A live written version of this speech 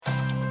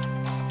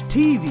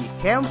TV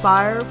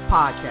Campfire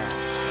Podcast.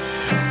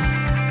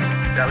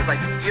 I was like,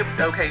 yep,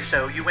 okay,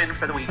 so you win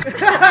for the week.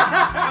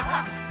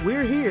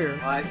 We're here.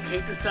 I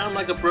hate to sound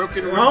like a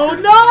broken record.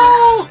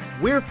 Oh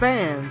no! We're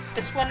fans.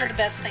 It's one of the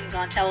best things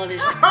on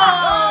television.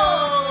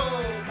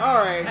 Oh!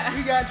 Alright,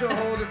 we got to a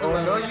whole different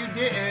level. No, you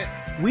didn't.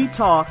 We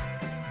talk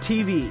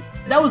TV.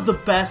 That was the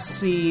best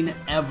scene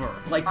ever.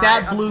 Like,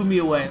 that blew me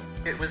away.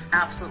 It was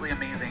absolutely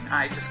amazing.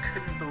 I just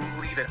couldn't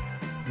believe it.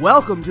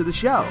 Welcome to the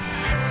show.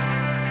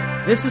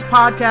 This is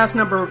podcast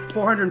number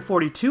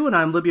 442, and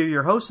I'm Libya,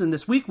 your host, and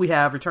this week we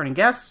have returning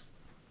guests.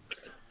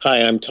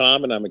 Hi, I'm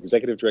Tom, and I'm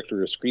Executive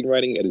Director of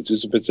Screenwriting at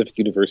Azusa Pacific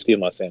University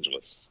in Los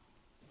Angeles.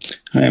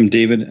 Hi, I'm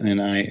David,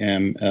 and I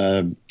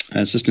am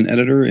Assistant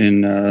Editor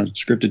in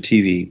Scripted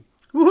TV.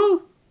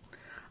 Woohoo!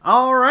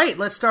 All right,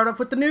 let's start off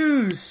with the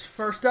news.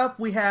 First up,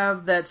 we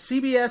have that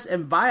CBS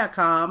and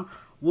Viacom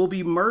will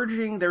be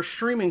merging their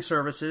streaming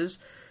services.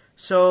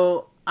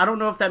 So I don't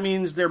know if that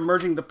means they're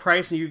merging the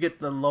price and you get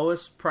the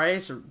lowest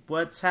price or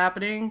what's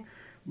happening.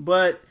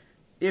 But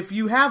if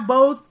you have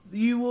both,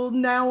 you will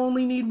now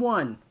only need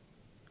one.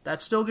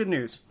 That's still good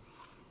news.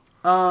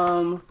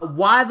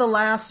 Why the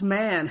Last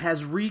Man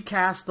has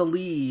recast the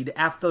lead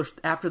after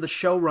the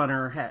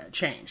showrunner had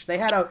changed. They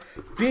had a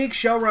big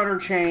showrunner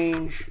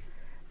change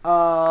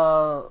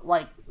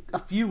like a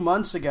few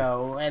months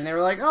ago, and they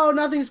were like, oh,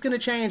 nothing's going to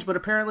change, but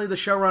apparently the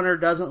showrunner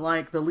doesn't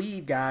like the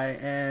lead guy,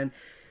 and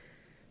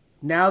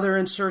now they're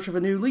in search of a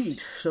new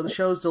lead, so the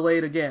show's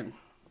delayed again.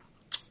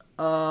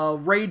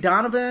 Ray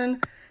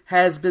Donovan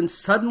has been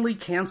suddenly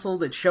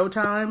canceled at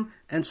Showtime,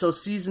 and so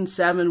season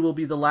 7 will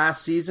be the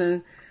last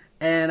season,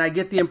 and I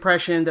get the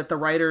impression that the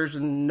writers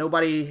and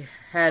nobody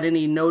had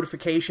any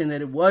notification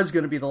that it was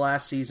going to be the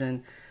last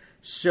season,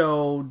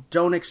 so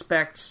don't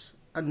expect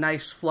a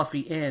nice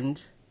fluffy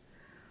end.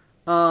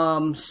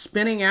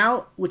 Spinning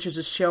Out, which is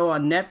a show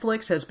on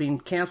Netflix, has been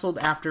canceled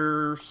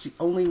after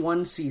only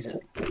one season.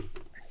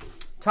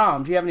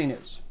 Tom, do you have any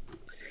news?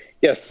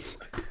 Yes.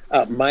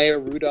 Maya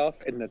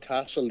Rudolph and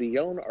Natasha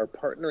Lyonne are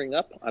partnering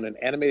up on an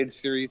animated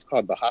series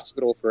called The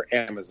Hospital for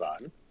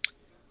Amazon.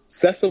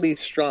 Cecily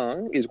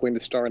Strong is going to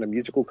star in a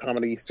musical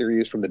comedy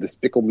series from the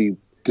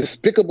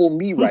Despicable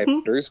Me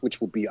writers, which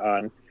will be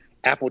on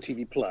Apple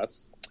TV+.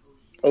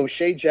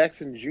 O'Shea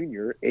Jackson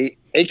Jr.,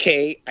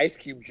 a.k.a. Ice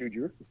Cube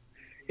Jr.,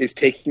 is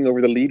taking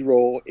over the lead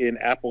role in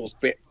Apple's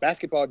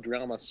basketball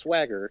drama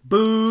Swagger.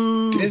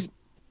 Boo!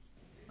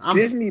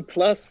 Disney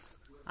Plus.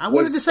 I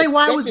wanted to say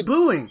why I was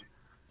booing.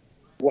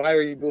 Why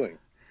are you booing?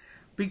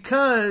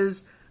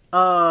 Because,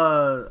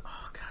 oh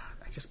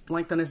god, I just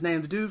blanked on his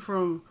name. The dude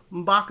from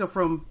M'Baka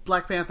from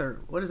Black Panther.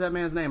 What is that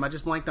man's name? I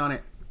just blanked on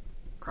it.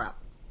 Crap.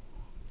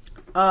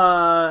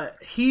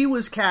 He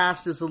was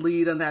cast as the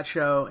lead on that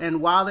show,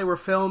 and while they were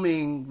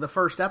filming the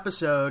first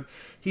episode,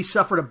 he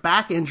suffered a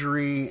back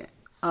injury,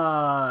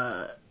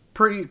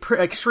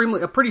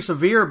 pretty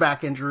severe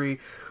back injury,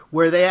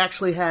 where they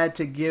actually had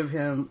to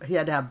he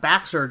had to have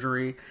back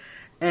surgery.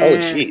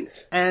 And, oh,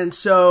 jeez. And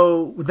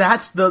so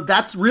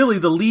that's really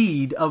the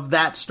lead of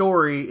that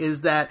story, is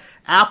that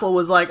Apple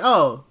was like,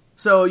 oh,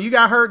 so you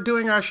got hurt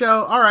doing our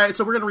show? All right,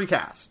 so we're going to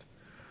recast.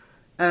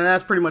 And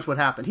that's pretty much what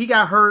happened. He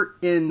got hurt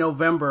in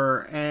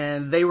November,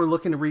 and they were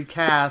looking to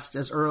recast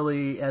as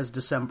early as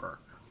December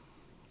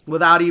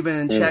without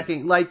even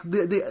checking. Like,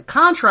 the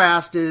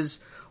contrast is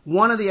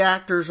one of the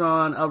actors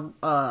on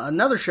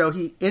another show,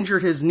 he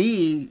injured his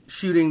knee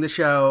shooting the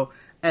show,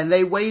 and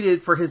they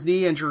waited for his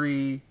knee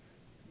injury,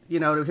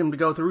 him to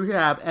go through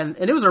rehab. And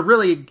it was a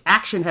really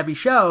action-heavy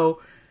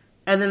show,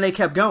 and then they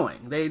kept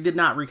going. They did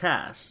not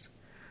recast.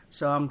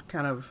 So I'm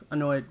kind of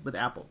annoyed with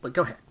Apple. But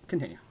go ahead.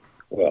 Continue.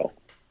 Well,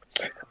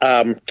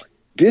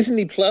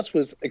 Disney Plus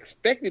was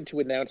expected to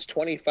announce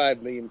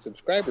 25 million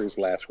subscribers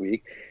last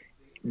week.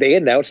 They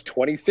announced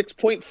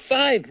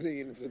 26.5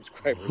 million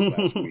subscribers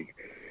last week.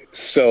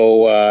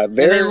 So and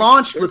they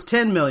launched with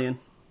 10 million.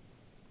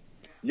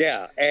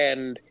 Yeah,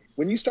 and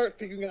when you start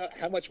figuring out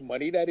how much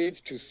money that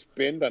is to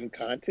spend on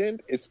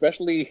content,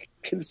 especially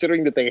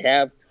considering that they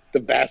have the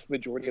vast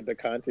majority of the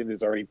content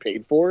is already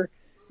paid for,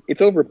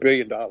 it's over $1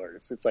 billion.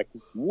 It's like,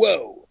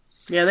 whoa.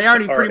 Yeah, they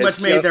already pretty much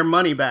made their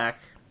money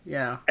back.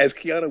 Yeah. As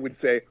Kiana would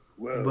say,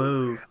 whoa.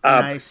 Boo.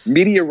 Nice.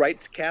 Media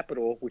Rights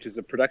Capital, which is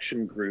a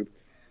production group,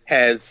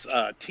 has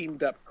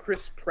teamed up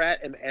Chris Pratt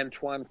and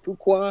Antoine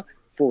Fuqua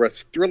for a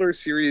thriller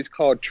series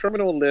called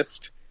Terminal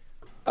List,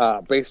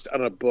 based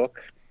on a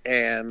book,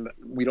 and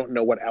we don't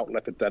know what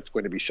outlet that's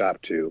going to be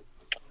shopped to.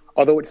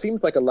 Although it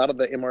seems like a lot of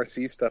the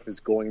MRC stuff is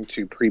going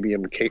to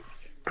premium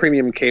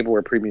cable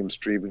or premium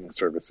streaming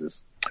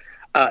services.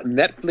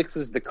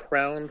 Netflix's The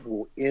Crown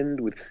will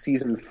end with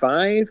season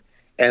 5,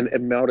 and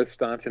Imelda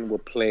Staunton will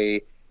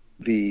play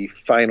the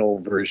final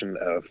version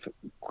of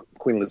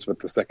Queen Elizabeth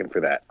II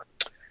for that.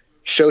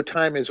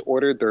 Showtime has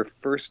ordered their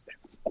first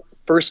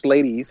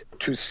ladies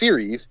to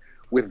series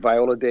with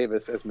Viola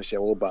Davis as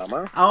Michelle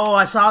Obama. Oh,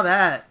 I saw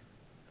that.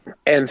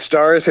 And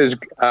Starz has,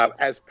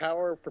 as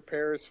Power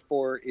prepares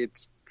for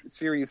its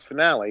series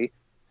finale,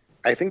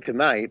 I think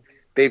tonight,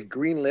 they've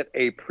greenlit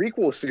a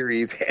prequel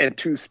series and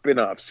 2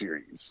 spin-off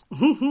series.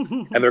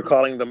 And they're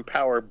calling them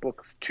Power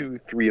Books 2,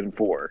 3, and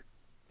 4.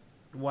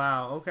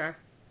 Wow, okay.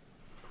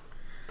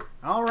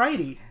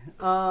 Alrighty.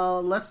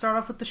 Let's start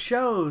off with the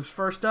shows.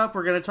 First up,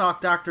 we're going to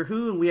talk Doctor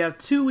Who, and we have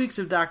 2 weeks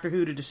of Doctor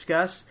Who to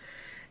discuss.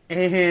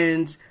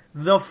 And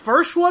the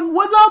first one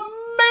was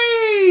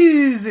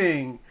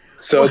amazing!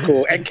 So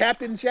cool. And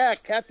Captain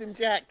Jack. And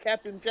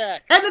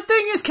the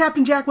thing is,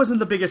 Captain Jack wasn't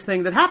the biggest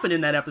thing that happened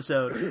in that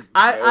episode.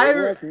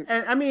 I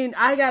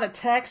got a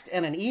text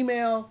and an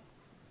email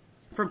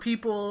from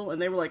people,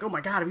 and they were like, oh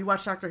my god, have you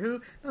watched Doctor Who?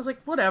 And I was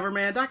like, whatever,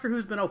 man, Doctor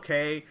Who's been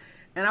okay.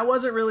 And I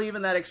wasn't really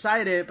even that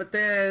excited, but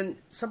then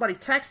somebody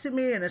texted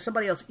me, and then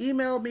somebody else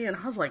emailed me, and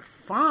I was like,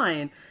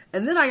 fine.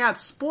 And then I got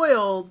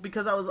spoiled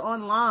because I was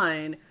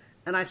online,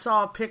 and I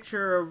saw a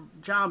picture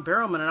of John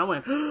Barrowman, and I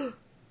went,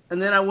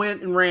 and then I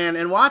went and ran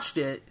and watched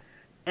it.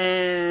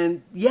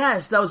 And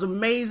yes, that was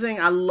amazing.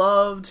 I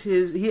loved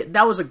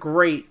that was a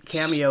great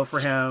cameo for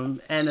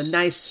him, and a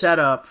nice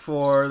setup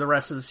for the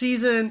rest of the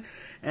season.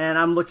 And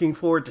I'm looking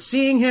forward to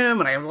seeing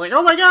him, and I was like,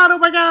 oh my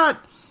god.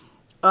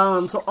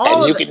 And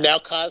you can now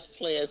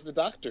cosplay as the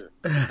Doctor.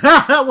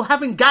 Well,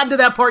 haven't gotten to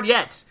that part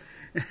yet.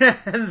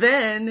 And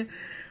then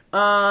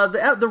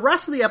the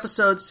rest of the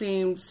episode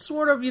seemed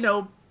sort of,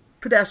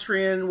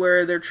 pedestrian,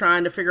 where they're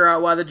trying to figure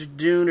out why the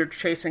Jadoon are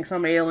chasing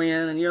some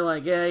alien, and you're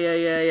like,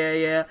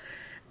 yeah.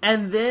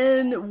 And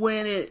then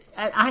when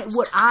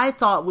what I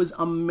thought was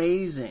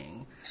amazing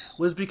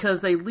was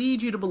because they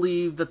lead you to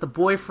believe that the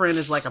boyfriend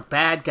is like a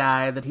bad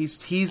guy, that he's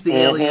the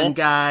alien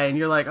guy, and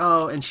you're like,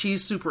 oh, and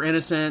she's super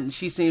innocent, and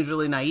she seems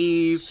really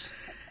naive.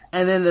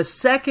 And then the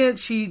second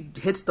she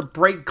hits the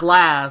break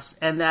glass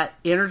and that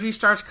energy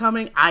starts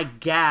coming, I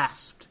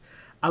gasped.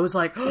 I was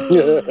like,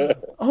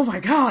 oh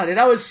my god. And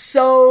I was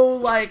so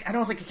like, and I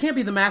was like, it can't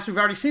be the Master. We've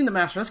already seen the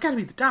Master. That's got to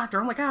be the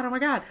Doctor. Oh my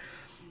god.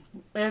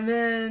 And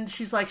then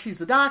she's like, she's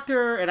the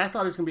Doctor, and I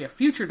thought it was going to be a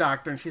future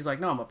Doctor, and she's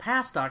like, no, I'm a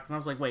past Doctor. And I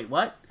was like, wait,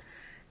 what?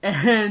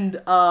 And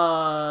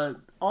the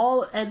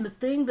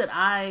thing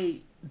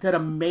that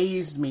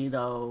amazed me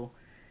though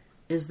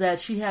is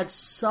that she had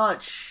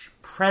such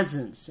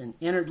presence and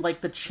like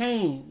the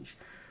change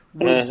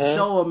was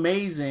so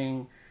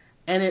amazing,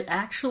 and it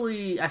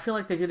actually, I feel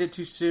like they did it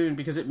too soon,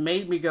 because it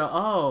made me go,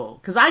 oh,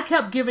 because I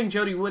kept giving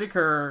Jodie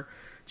Whittaker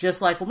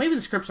just like, well, maybe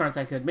the scripts aren't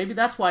that good, maybe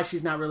that's why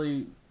she's not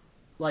really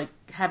like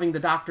having the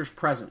Doctor's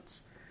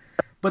presence.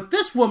 But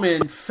this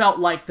woman felt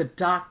like the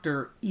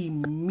Doctor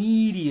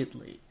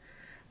immediately.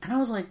 And I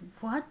was like,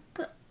 what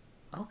the?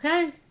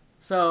 Okay.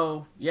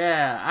 So,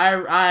 yeah,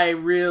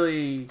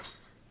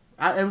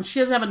 and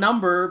she doesn't have a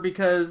number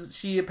because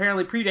she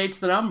apparently predates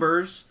the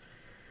numbers.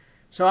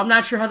 So I'm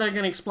not sure how they're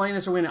going to explain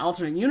this. Are we in an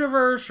alternate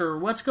universe or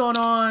what's going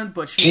on?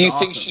 But she's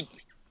awesome.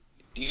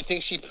 Do you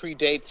think she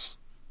predates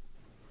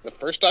the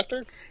first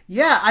Doctor?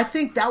 Yeah, I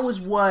think that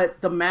was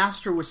what the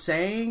Master was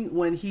saying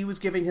when he was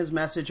giving his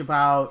message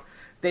about,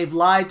 they've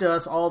lied to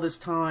us all this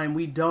time.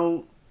 We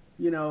don't,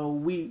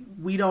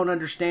 we don't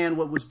understand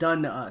what was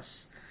done to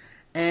us.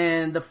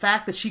 And the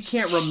fact that she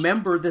can't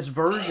remember this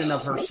version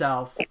of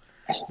herself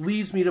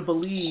leads me to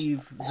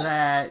believe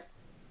that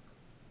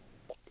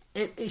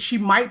she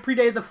might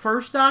predate the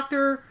first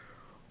Doctor,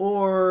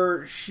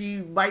 or she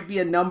might be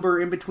a number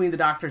in between the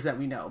Doctors that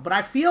we know. But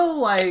I feel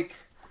like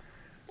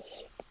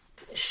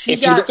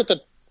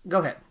Go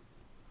ahead.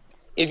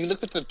 If you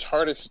looked at the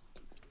TARDIS,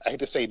 I hate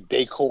to say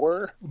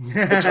decor,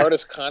 the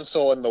TARDIS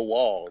console and the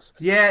walls.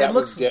 Yeah, that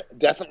was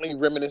definitely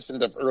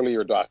reminiscent of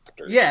earlier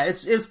Doctors. Yeah,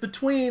 it's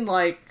between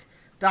like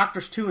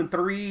Doctors 2 and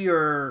 3,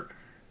 or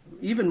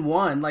even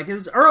 1. Like it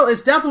was early.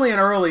 It's definitely an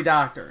early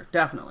Doctor,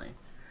 definitely.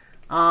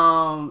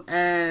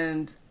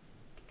 And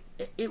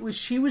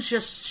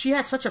she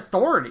had such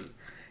authority,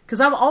 because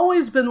I've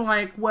always been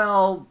like,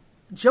 well,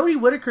 Jodie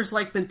Whittaker's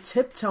like been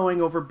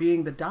tiptoeing over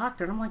being the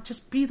Doctor, and I'm like,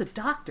 just be the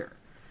Doctor.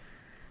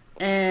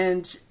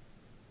 And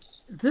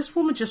this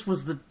woman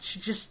she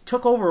just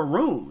took over a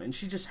room, and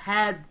she just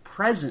had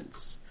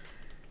presence,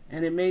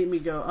 and it made me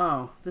go,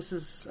 oh, this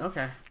is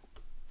okay.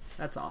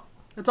 That's all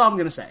I'm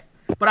gonna say.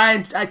 But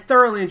I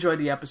thoroughly enjoyed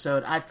the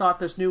episode. I thought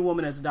this new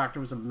woman as a Doctor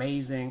was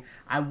amazing.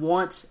 I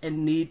want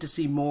and need to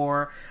see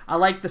more. I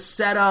like the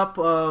setup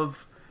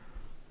of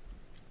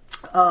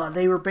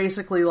they were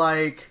basically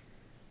like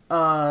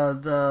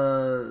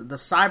the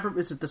cyber,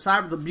 is it the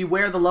cyber, the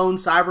Beware the Lone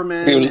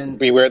Cyberman,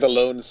 Beware the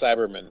Lone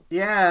Cyberman.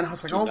 Yeah, and I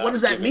was like, oh, what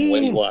does that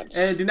mean?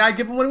 And do not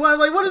give him what he wants.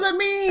 Like, what does that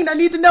mean? I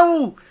need to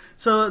know.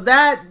 So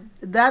that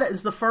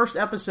is the first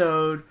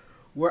episode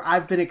where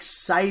I've been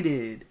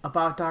excited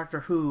about Doctor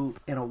Who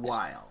in a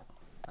while,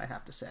 I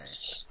have to say.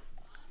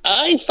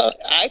 I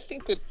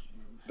think that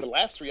the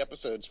last 3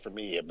 episodes for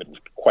me have been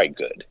quite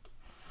good.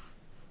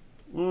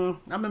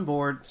 I'm on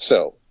board.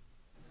 So,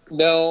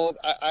 no,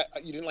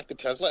 you didn't like the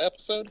Tesla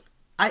episode?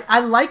 I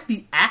liked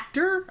the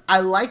actor. I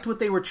liked what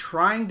they were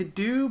trying to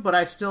do, but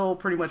I still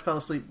pretty much fell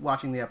asleep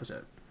watching the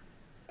episode.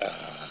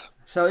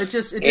 So it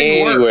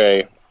didn't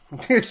work.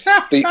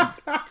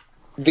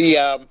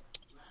 the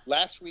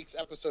last week's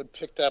episode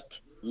picked up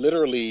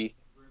literally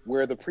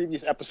where the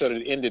previous episode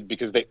had ended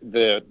because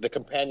the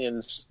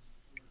companions,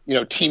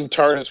 Team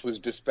TARDIS was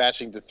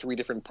dispatching to 3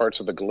 different parts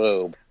of the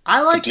globe.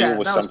 I like that.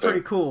 With that something. Was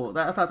pretty cool.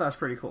 I thought that was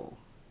pretty cool.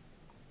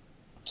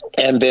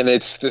 And then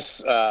it's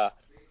this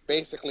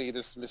basically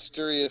this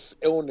mysterious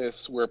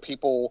illness where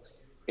people,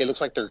 it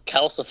looks like they're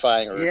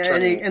calcifying or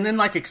turning, and then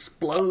like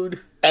explode.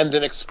 And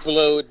then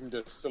explode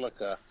into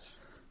silica.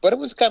 But it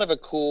was kind of a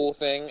cool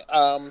thing.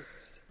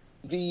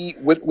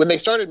 When they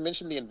started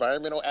mentioning the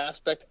environmental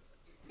aspect,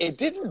 it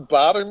didn't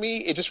bother me.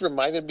 It just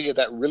reminded me of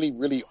that really,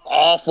 really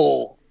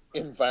awful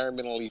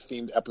environmentally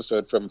themed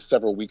episode from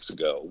several weeks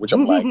ago, which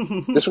I'm like,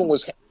 this one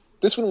was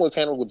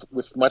handled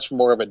with much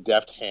more of a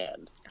deft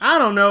hand. I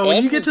don't know.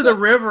 When you get to the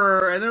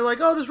river, and they're like,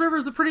 oh, this river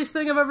is the prettiest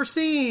thing I've ever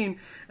seen.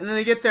 And then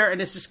they get there,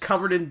 and it's just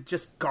covered in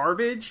just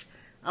garbage.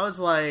 I was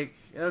like,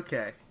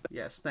 okay,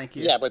 yes, thank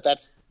you. Yeah, but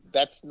that's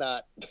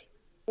not...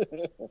 I'm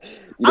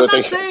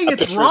not saying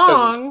it's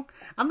wrong.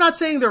 I'm not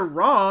saying they're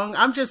wrong.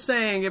 I'm just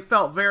saying it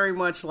felt very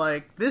much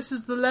like, this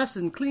is the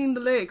lesson. Clean the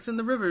lakes and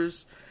the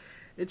rivers.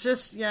 It's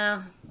just,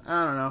 I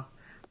don't know.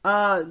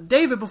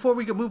 David, before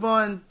we could move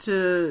on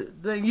to...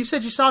 you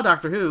said you saw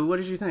Doctor Who. What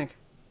did you think?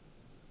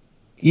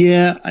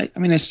 Yeah, I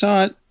mean, I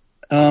saw it.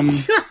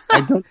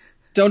 I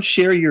don't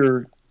share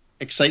your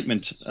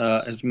excitement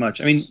as much.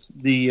 I mean,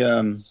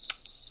 the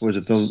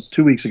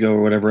 2 weeks ago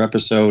or whatever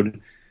episode,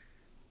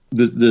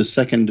 the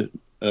second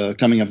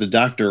coming of the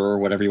Doctor or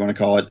whatever you want to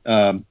call it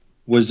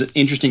was an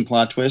interesting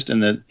plot twist,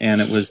 and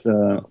it was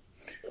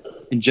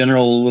in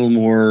general a little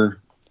more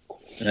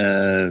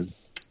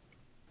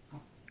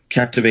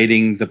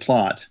captivating the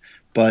plot.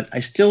 But I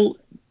still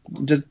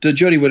the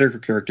Jodie Whittaker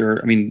character,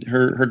 I mean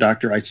her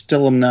Doctor, I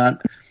still am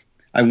not.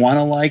 I want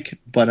to like,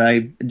 but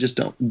I just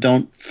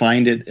don't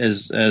find it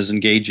as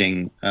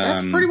engaging.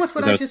 That's pretty much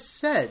what I just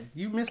said.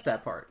 You missed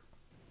that part.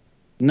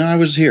 No, I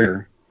was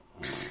here.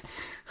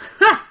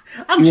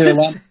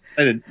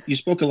 You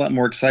spoke a lot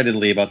more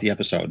excitedly about the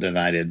episode than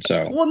I did.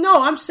 So, well,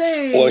 no, I'm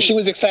saying. Well, she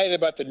was excited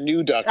about the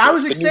new Doctor. I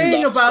was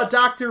saying about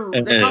Doctor.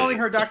 They're calling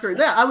her Doctor.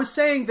 Yeah, I was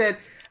saying that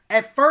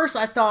at first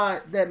I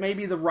thought that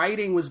maybe the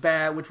writing was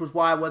bad, which was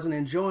why I wasn't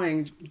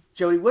enjoying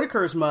Jodie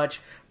Whittaker as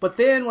much. But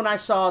then when I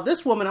saw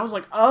this woman, I was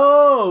like,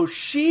 oh,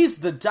 she's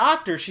the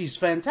Doctor. She's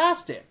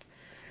fantastic.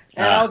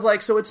 And I was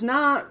like, so it's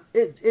not.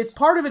 It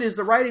part of it is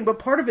the writing, but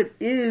part of it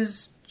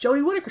is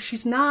Jodie Whittaker.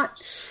 She's not.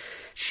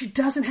 She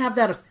doesn't have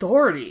that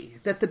authority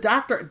that the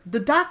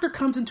Doctor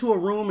comes into a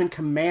room and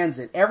commands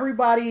it.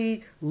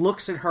 Everybody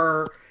looks at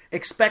her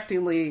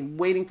expectantly,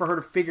 waiting for her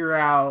to figure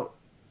out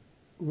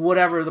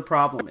whatever the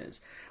problem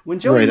is. When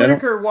Jodie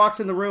Whittaker walks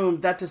in the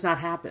room, that does not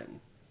happen.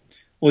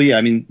 Well, yeah,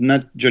 I mean,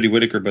 not Jodie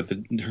Whittaker, but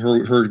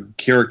her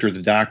character,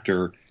 the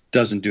Doctor,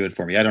 doesn't do it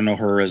for me. I don't know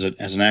her as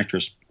an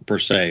actress per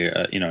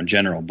se, in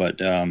general,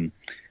 but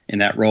in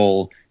that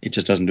role, it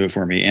just doesn't do it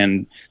for me.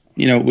 And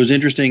it was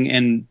interesting,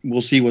 and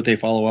we'll see what they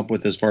follow up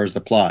with as far as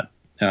the plot.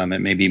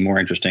 It may be more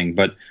interesting,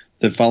 but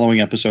the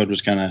following episode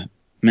was kind of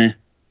meh.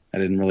 I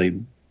didn't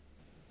really.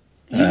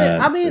 The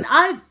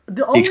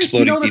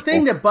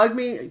thing that bugged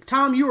me,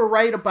 Tom, you were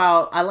right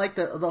about. I like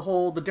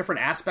the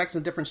different aspects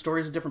and different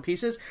stories and different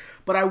pieces,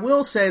 but I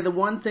will say the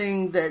one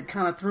thing that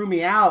kind of threw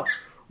me out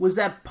was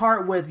that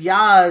part with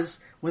Yaz.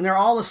 When they're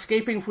all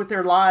escaping with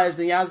their lives,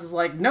 and Yaz is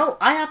like, no,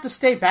 I have to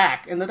stay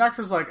back. And the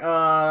Doctor's like,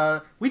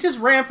 we just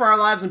ran for our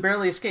lives and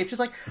barely escaped. She's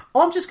like,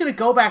 oh, I'm just going to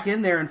go back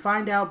in there and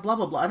find out, blah,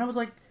 blah, blah. And I was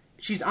like,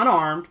 she's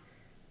unarmed.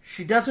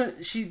 She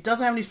doesn't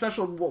have any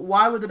special...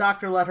 Why would the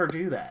Doctor let her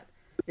do that?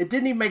 It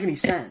didn't even make any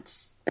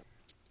sense.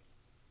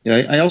 Yeah,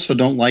 I also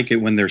don't like it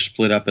when they're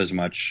split up as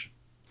much.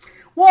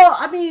 Well,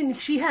 I mean,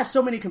 she has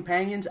so many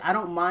companions. I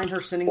don't mind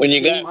her sending when the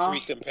you team got off.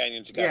 3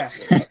 companions, you got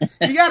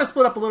to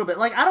split up a little bit.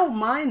 Like, I don't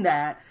mind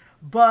that.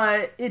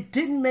 But it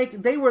didn't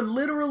make... They were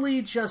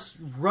literally just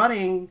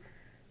running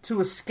to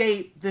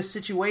escape this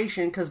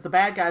situation because the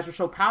bad guys were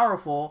so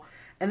powerful.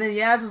 And then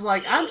Yaz is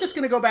like, I'm just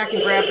going to go back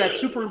and grab that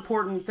super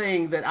important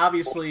thing that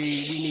obviously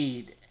we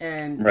need.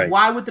 And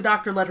Why would the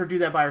Doctor let her do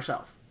that by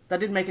herself? That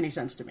didn't make any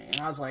sense to me. And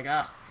I was like,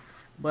 ugh.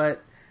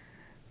 But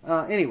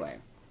anyway,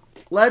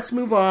 let's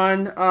move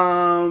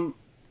on.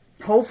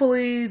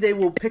 Hopefully they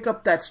will pick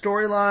up that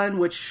storyline,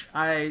 which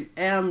I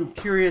am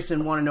curious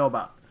and want to know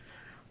about.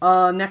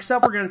 Next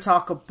up, we're going to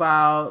talk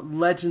about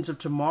Legends of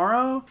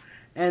Tomorrow,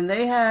 and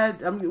they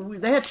had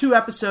 2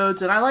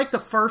 episodes, and I like the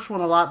first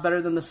one a lot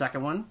better than the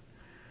second one.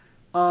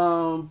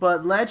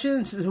 But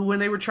Legends, when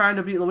they were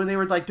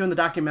like doing the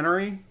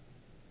documentary,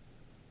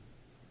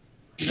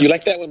 you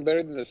like that one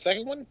better than the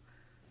second one?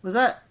 Was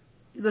that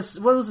this?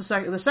 What was the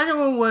second? The second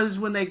one was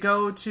when they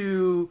go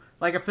to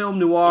like a film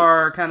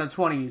noir kind of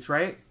 20s,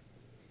 right?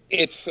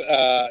 It's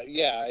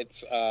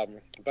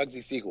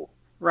Bugsy Siegel.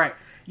 Right.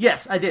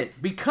 Yes, I did,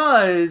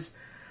 because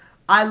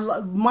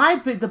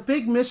the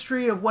big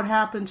mystery of what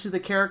happened to the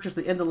characters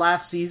at the end of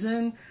last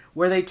season,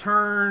 where they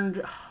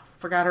turned,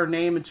 forgot her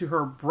name, into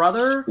her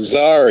brother,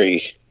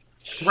 Zari.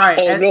 Right.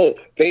 Oh no,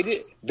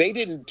 they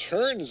didn't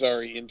turn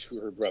Zari into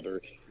her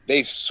brother.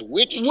 they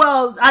switched.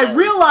 Well, I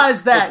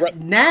realize that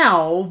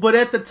now, but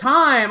at the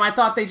time, I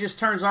thought they just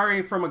turned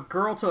Zari from a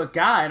girl to a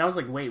guy, and I was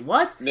like, wait,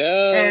 what? No.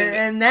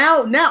 And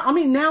now,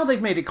 now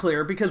they've made it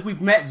clear because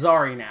we've met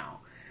Zari now.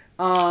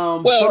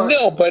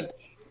 But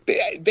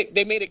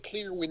they made it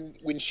clear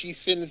when she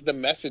sends the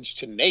message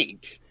to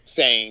Nate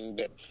saying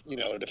that,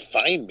 to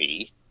find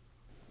me.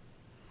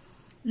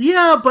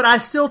 Yeah, but I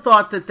still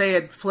thought that they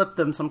had flipped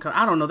them some kind.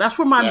 I don't know. That's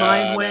where my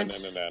mind went.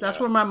 That's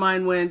where my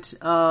mind went.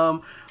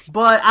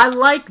 But I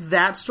liked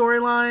that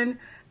storyline,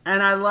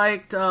 and I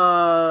liked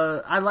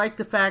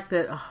the fact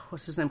that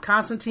what's his name,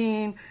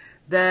 Constantine,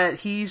 that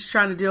he's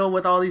trying to deal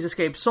with all these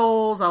escaped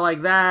souls. I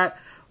like that,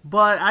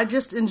 but I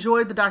just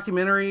enjoyed the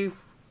documentary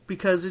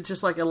because it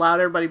just allowed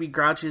everybody to be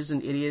grouches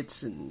and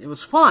idiots, and it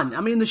was fun.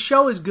 I mean, the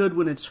show is good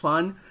when it's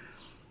fun.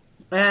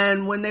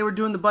 And when they were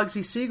doing the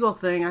Bugsy Siegel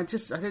thing, I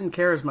didn't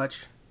care as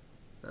much.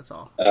 That's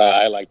all.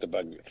 I like the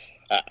Bugsy.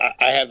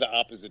 I have the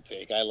opposite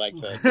take. I like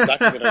the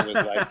documentary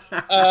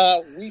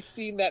was we've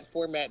seen that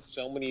format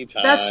so many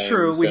times. That's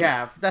true. We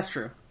have. That's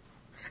true.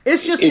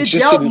 It's just it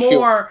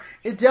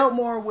dealt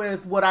more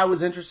with what I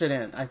was interested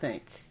in. I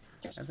think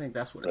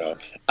that's what it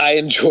was. I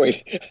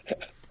enjoyed.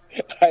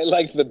 I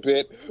liked the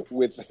bit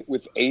with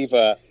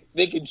Ava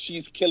thinking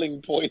she's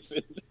killing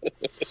poison.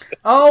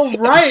 Oh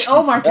right!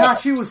 Oh my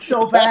gosh, she was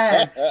so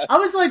bad. I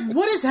was like,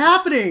 "What is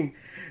happening?"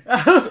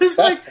 I was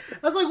like,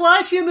 "Why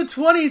is she in the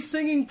 20s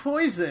singing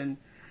Poison?"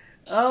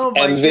 Oh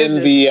my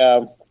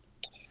goodness!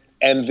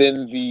 And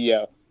then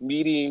the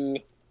meeting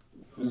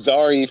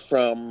Zari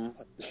from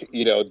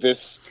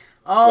this.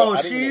 Oh,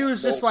 she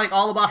was just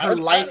all about her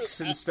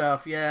likes and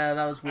stuff. Yeah,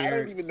 that was weird. I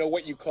don't even know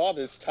what you call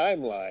this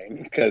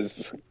timeline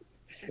because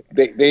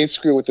they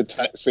screw with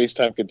the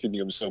space-time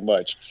continuum so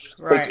much.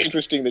 Right. But it's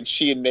interesting that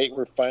she and Nate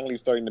were finally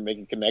starting to make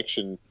a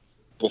connection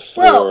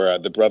before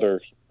the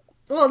brother.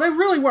 Well, they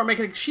really weren't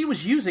making it. She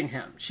was using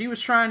him. She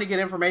was trying to get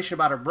information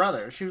about her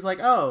brother. She was like,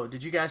 "Oh,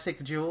 did you guys take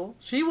the jewel?"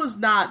 She was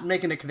not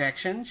making a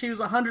connection. She was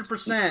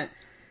 100%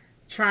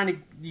 trying to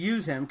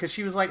use him because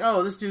she was like,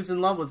 "Oh, this dude's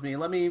in love with me.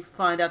 Let me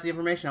find out the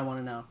information I want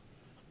to know."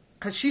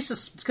 Because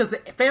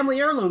the family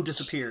heirloom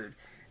disappeared,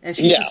 and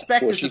she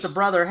suspected that the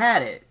brother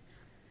had it.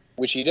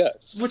 Which he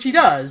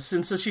does.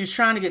 And so she was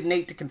trying to get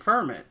Nate to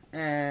confirm it,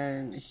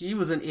 and he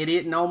was an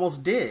idiot and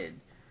almost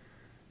did.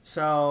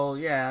 So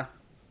yeah.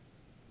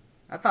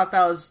 I thought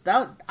that was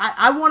that.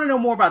 I want to know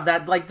more about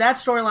that. That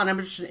storyline I'm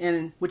interested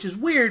in, which is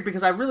weird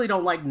because I really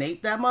don't like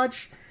Nate that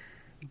much,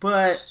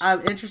 but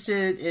I'm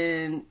interested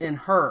in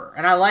her,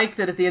 and I like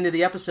that at the end of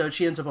the episode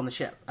she ends up on the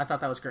ship. I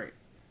thought that was great.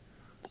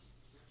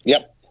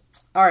 Yep.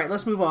 All right,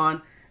 let's move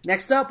on.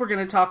 Next up, we're going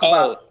to talk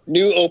about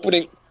new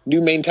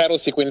main title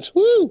sequence.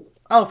 Woo!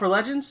 Oh, for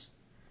Legends?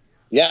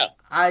 Yeah.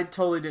 I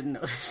totally didn't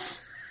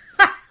notice.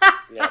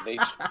 Yeah,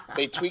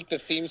 they tweaked the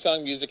theme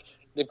song music.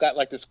 They've got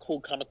this cool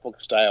comic book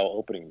style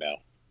opening now.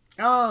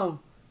 Oh,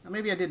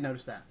 maybe I did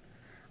notice that.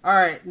 All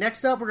right,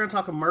 next up we're going to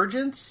talk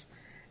Emergence,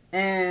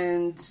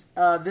 and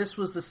this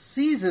was the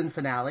season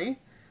finale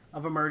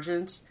of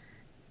Emergence,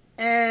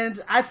 and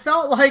I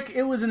felt like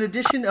it was an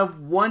addition of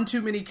one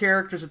too many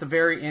characters at the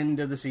very end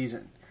of the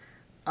season.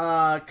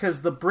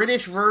 Because the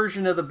British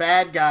version of the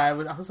bad guy I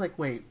was like,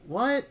 wait,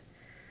 what?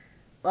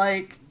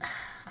 I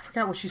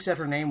forgot what she said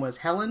her name was.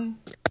 Helen?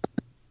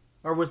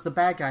 Or was the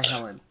bad guy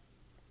Helen?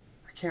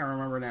 Can't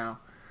remember now,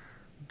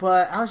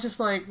 but I was just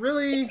like,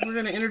 really, we're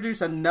going to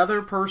introduce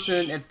another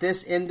person at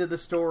this end of the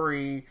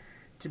story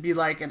to be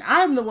like, and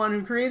I'm the one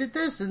who created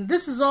this, and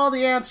this is all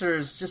the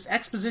answers, just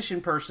exposition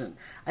person.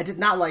 I did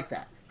not like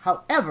that.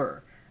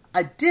 However,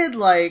 I did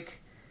like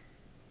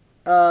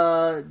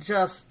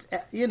just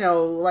how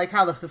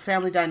the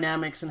family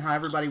dynamics and how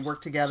everybody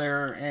worked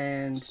together,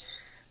 and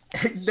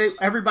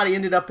everybody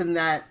ended up in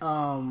that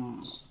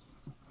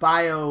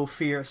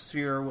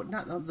biosphere,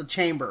 not the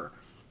chamber,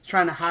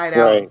 trying to hide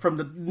out from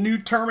the new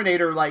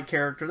Terminator-like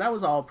character. That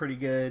was all pretty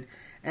good.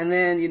 And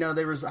then, how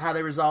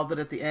they resolved it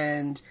at the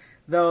end.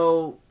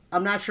 Though,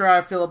 I'm not sure how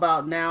I feel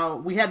about now.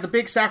 We had the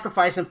big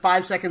sacrifice, and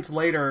 5 seconds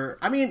later,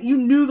 I mean, you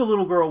knew the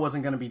little girl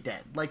wasn't going to be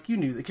dead. You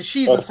knew that, because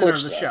she's the center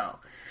of the show.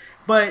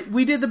 But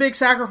we did the big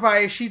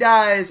sacrifice, she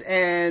dies,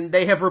 and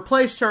they have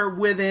replaced her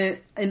with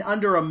it in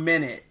under a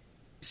minute.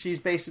 They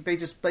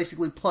just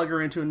basically plug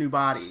her into a new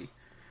body.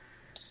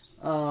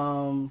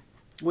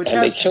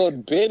 They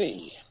killed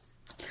Benny.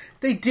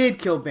 They did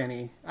kill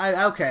Benny.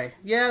 Okay.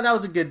 Yeah, that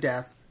was a good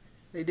death.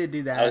 They did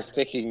do that. I was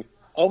thinking,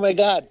 oh my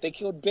god, they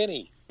killed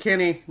Benny.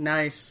 Kenny,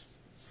 nice.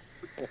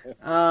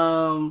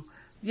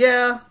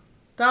 Yeah,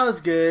 that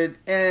was good.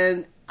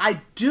 And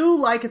I do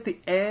like at the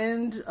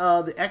end,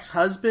 the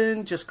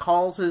ex-husband just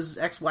calls his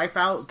ex-wife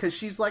out because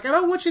she's like, I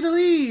don't want you to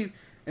leave.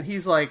 And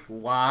he's like,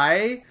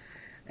 why?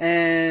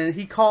 And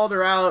he called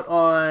her out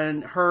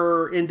on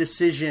her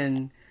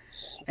indecision.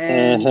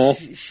 And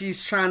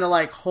she's trying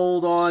to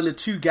hold on to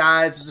two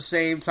guys at the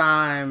same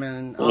time,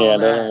 and all that. It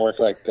doesn't work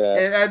like that.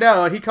 And I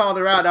know. And he called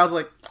her out, and I was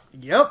like,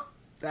 "Yep,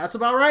 that's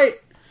about right."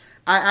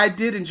 I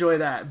did enjoy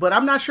that, but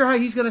I'm not sure how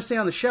he's going to stay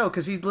on the show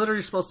because he's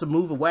literally supposed to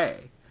move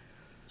away.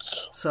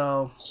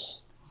 So,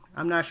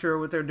 I'm not sure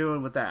what they're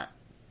doing with that.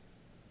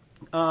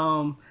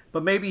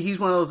 But maybe he's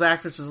one of those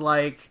actors who's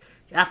like,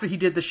 after he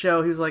did the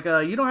show, he was like,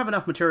 you don't have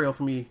enough material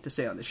for me to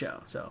stay on the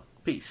show, so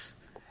peace.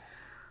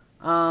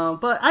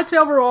 But I'd say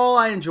overall,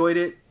 I enjoyed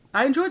it.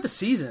 I enjoyed the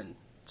season,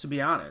 to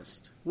be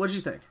honest. What did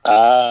you think?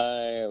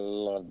 I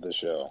loved the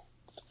show.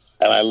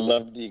 And I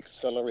loved the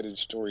accelerated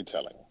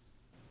storytelling.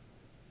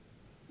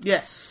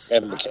 Yes.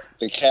 And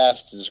the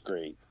cast is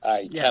great.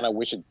 I kind of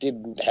wish it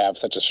didn't have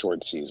such a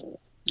short season.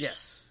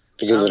 Yes.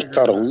 Because it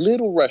felt a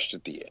little rushed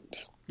at the end.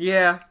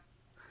 Yeah.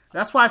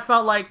 That's why I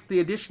felt like the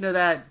addition of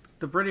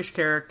the British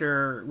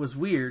character was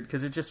weird,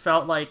 because it just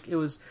felt like it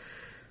was,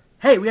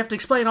 hey, we have to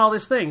explain all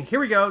this thing. Here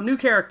we go, new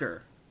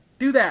character.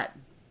 Do that.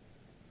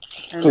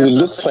 And who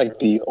looks like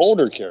the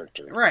older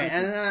character. Right,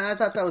 and I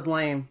thought that was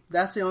lame.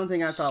 That's the only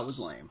thing I thought was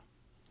lame.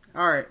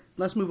 All right,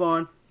 let's move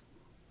on.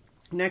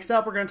 Next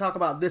up, we're going to talk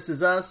about This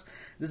Is Us.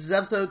 This is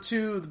episode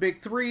 2 of the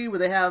Big Three, where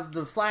they have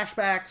the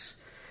flashbacks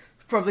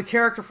from the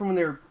character from when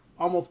they're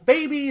almost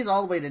babies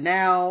all the way to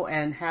now,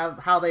 and have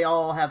how they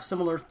all have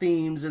similar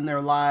themes in their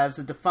lives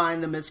that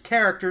define them as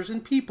characters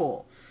and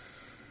people.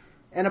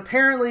 And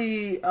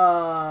apparently,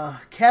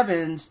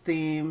 Kevin's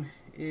theme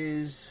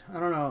is, I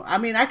don't know. I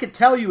mean, I could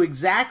tell you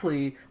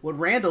exactly what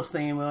Randall's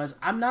theme was.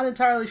 I'm not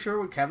entirely sure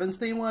what Kevin's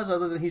theme was,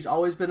 other than he's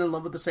always been in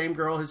love with the same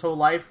girl his whole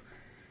life.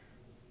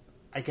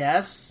 I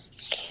guess.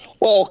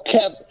 Well,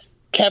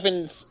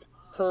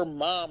 her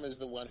mom is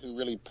the one who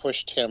really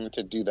pushed him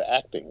to do the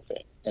acting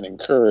thing and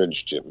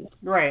encouraged him.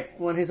 Right,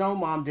 when his own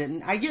mom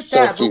didn't. I get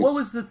that, but what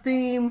was the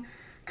theme?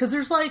 Because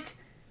there's like,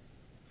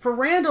 for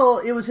Randall,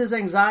 it was his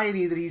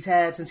anxiety that he's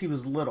had since he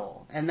was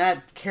little, and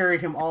that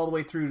carried him all the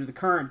way through to the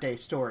current day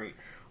story.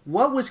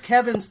 What was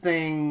Kevin's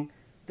thing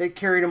that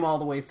carried him all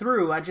the way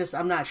through?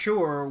 I'm not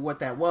sure what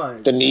that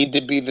was. The need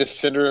to be the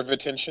center of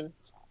attention?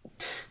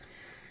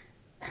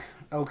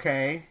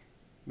 Okay,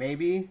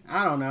 maybe.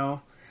 I don't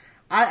know.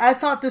 I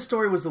thought this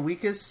story was the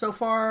weakest so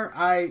far.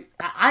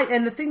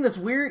 And the thing that's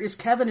weird is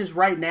Kevin is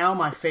right now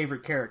my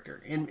favorite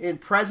character. In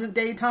present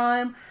day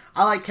time,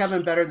 I like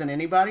Kevin better than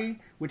anybody,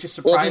 which is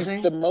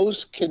surprising. Well,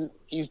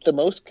 he's the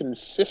most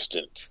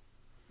consistent.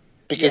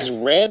 Because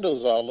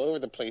Randall's all over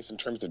the place in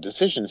terms of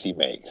decisions he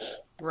makes.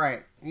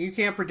 Right. You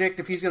can't predict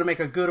if he's going to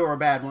make a good or a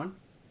bad one.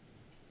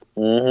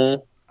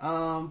 Mm-hmm.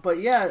 But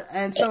yeah,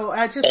 and so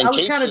I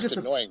was kind of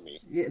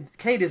disappointed. Yeah,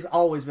 Kate has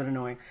always been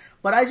annoying.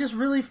 But I just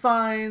really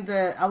find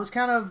that I was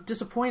kind of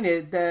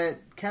disappointed that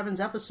Kevin's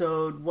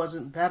episode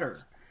wasn't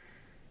better.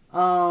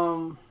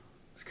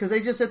 Because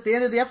they just, at the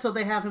end of the episode,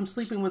 they have him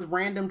sleeping with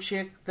random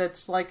chick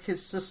that's like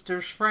his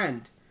sister's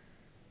friend.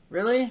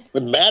 Really?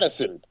 With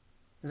Madison.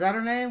 Is that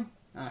her name?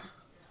 Ugh.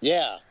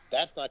 Yeah,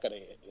 that's not going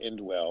to end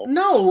well.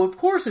 No, of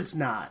course it's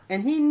not.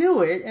 And he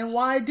knew it, and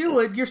why do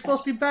it? You're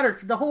supposed to be better.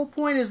 The whole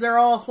point is they're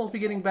all supposed to be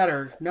getting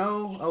better.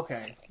 No?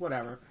 Okay,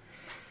 whatever.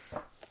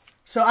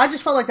 So I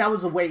just felt like that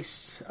was a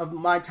waste of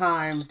my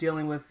time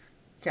dealing with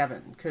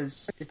Kevin,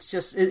 because it's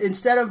just,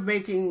 instead of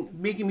making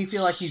me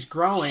feel like he's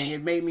growing,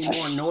 it made me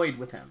more annoyed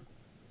with him.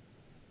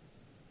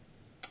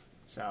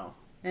 So,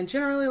 and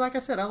generally, like I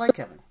said, I like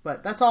Kevin.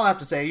 But that's all I have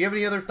to say. You have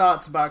any other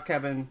thoughts about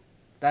Kevin,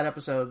 that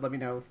episode? Let me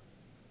know.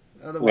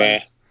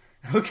 Otherwise,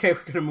 okay, we're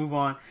going to move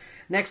on.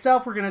 Next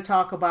up, we're going to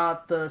talk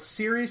about the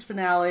series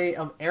finale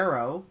of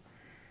Arrow.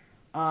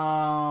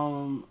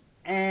 And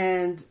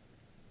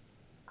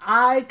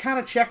I kind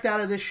of checked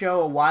out of this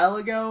show a while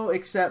ago,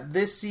 except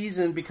this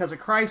season, because of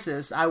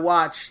Crisis, I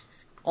watched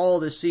all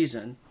this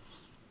season.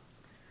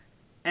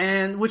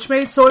 And it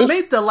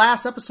made the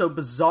last episode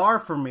bizarre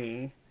for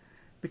me,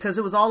 because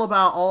it was all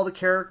about all the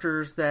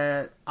characters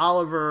that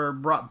Oliver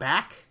brought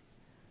back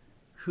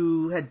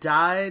who had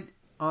died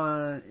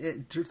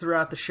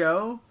throughout the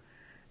show.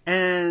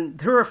 And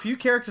there were a few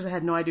characters I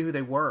had no idea who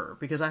they were,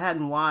 because I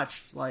hadn't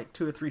watched like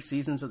 2 or 3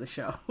 seasons of the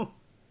show.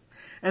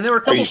 And there were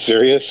a couple. Are you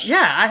serious?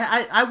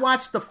 Yeah, I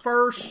watched the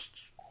first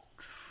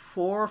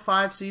 4 or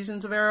 5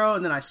 seasons of Arrow,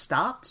 and then I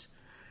stopped.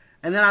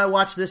 And then I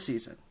watched this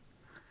season.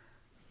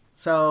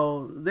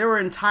 So there were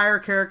entire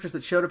characters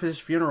that showed up at his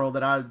funeral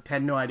that I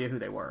had no idea who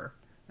they were.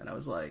 And I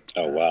was like,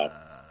 oh, wow.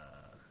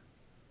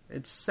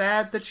 It's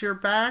sad that you're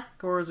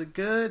back, or is it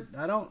good?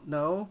 I don't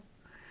know.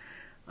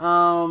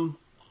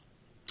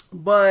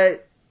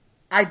 But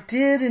I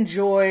did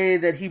enjoy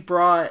that he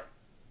brought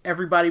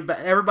everybody back.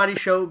 Everybody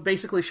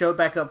basically showed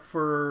back up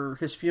for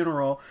his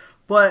funeral.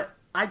 But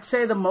I'd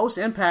say the most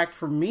impact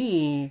for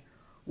me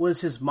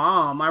was his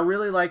mom. I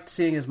really liked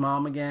seeing his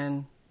mom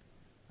again.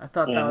 I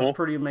thought that was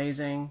pretty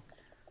amazing.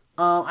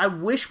 I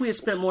wish we had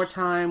spent more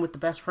time with the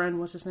best friend.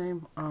 What's his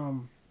name?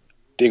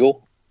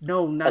 Diggle?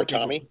 No, not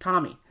Tommy?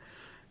 Diggle.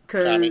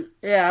 Tommy.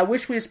 Yeah, I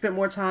wish we had spent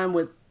more time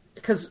with...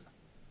 Because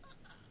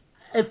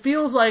it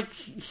feels like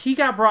he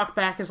got brought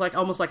back as like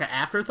almost like an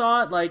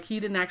afterthought. Like, he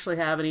didn't actually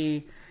have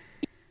any...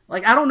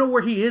 Like, I don't know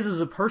where he is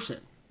as a person.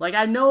 Like,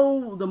 I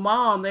know the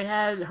mom, they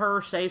had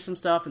her say some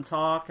stuff and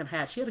talk, and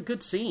she had a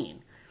good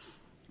scene.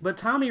 But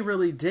Tommy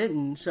really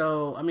didn't.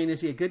 So, I mean,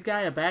 is he a good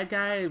guy, a bad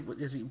guy?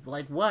 Is he,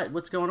 like, what?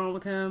 What's going on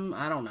with him?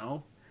 I don't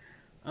know.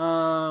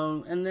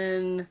 And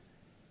then...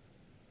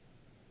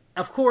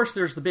 of course,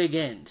 there's the big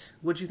end.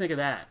 What'd you think of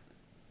that?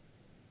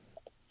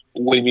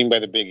 What do you mean by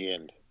the big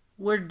end?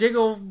 Where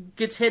Diggle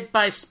gets hit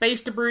by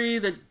space debris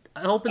that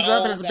opens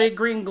up and has a big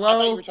green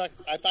glow.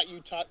 I thought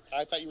you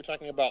were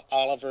talking about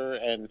Oliver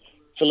and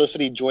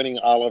Felicity joining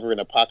Oliver in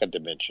a pocket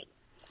dimension.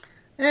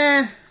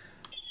 You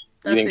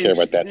didn't care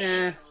about that.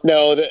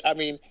 No,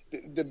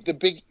 the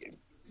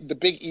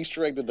big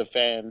Easter egg to the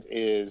fans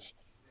is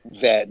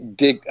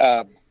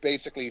that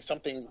basically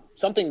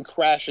something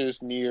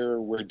crashes near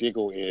where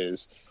Diggle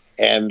is,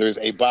 and there's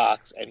a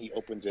box, and he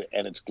opens it,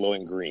 and it's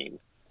glowing green.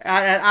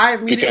 I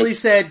immediately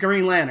said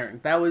Green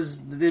Lantern. That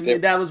was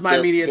my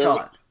immediate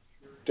thought.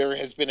 There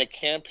has been a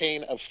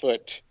campaign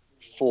afoot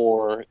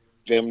for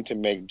them to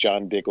make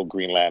John Diggle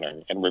Green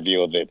Lantern and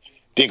reveal that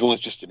Diggle is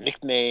just a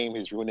nickname.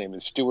 His real name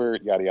is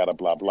Stewart. Yada yada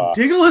blah blah.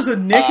 Diggle is a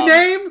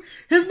nickname?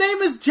 His name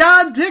is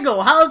John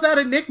Diggle. How is that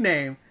a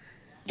nickname?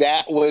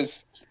 That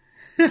was.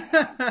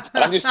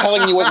 I'm just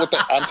telling you what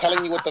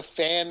the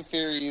fan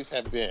theories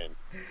have been.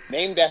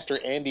 Named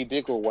after Andy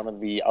Diggle, one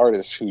of the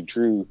artists who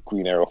drew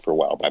Green Arrow for a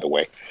while, by the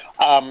way.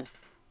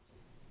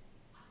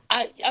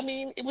 I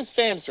mean, it was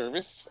fan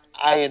service.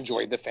 I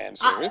enjoyed the fan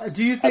service.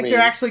 Do you think they're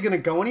actually going to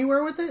go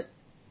anywhere with it?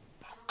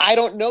 I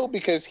don't know,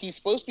 because he's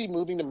supposed to be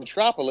moving to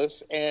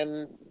Metropolis,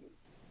 and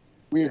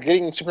we're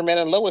getting Superman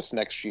and Lois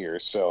next year.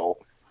 So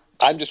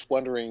I'm just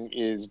wondering,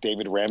 is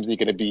David Ramsey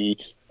going to be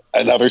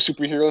another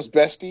superhero's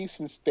bestie,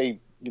 since they,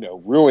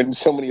 ruined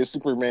so many of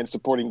Superman's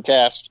supporting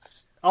cast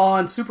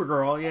on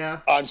Supergirl?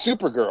 Yeah, on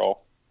Supergirl.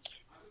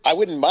 I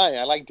wouldn't mind.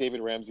 I like David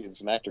Ramsey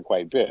as an actor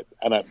quite a bit,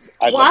 and I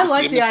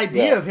like the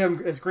idea of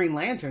him as Green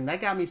Lantern.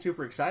 That got me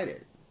super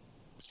excited.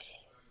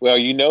 Well,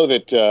 you know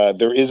that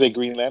there is a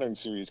Green Lantern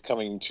series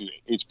coming to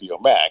HBO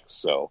Max,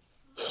 so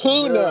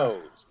who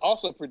knows?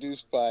 Also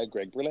produced by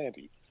Greg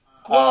Berlanti.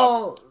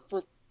 Well,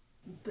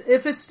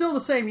 if it's still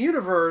the same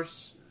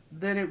universe,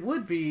 then it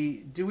would be.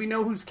 Do we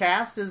know who's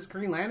cast as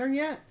Green Lantern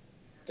yet?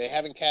 They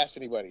haven't cast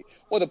anybody.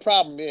 Well, the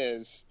problem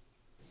is,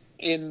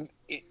 in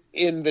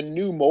the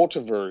new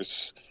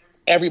multiverse,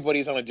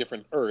 everybody's on a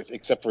different Earth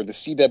except for the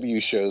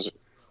CW shows.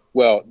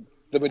 Well,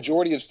 the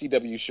majority of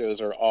CW shows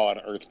are on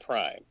Earth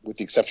Prime, with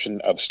the exception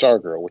of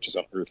Stargirl, which is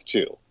on Earth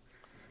 2.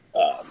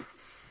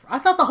 I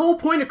thought the whole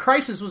point of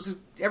Crisis was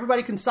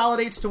everybody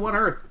consolidates to one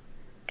Earth.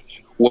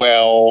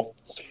 Well,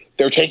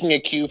 they're taking a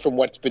cue from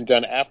what's been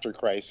done after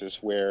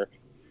Crisis, where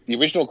the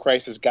original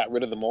Crisis got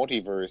rid of the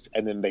multiverse,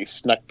 and then they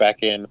snuck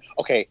back in.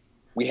 Okay,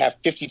 we have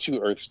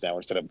 52 Earths now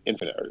instead of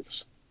infinite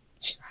Earths.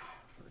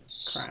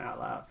 Crying out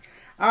loud.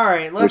 All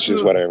right, let's Which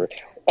is whatever.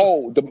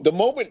 Oh, the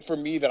moment for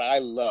me that I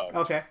loved,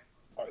 okay,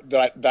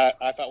 that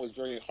I thought was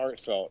very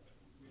heartfelt,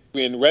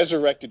 when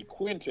Resurrected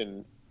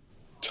Quentin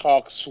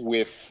talks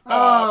with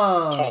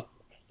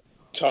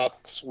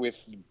talks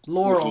with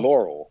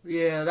Laurel.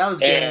 Yeah, that was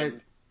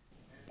good.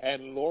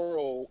 And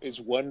Laurel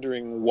is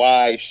wondering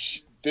why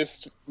she,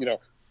 the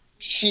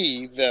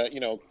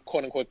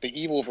quote unquote the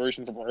evil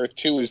version from Earth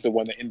 2, is the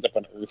one that ends up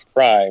on Earth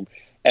Prime.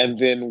 And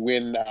then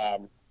when why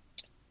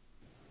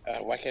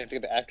can't I think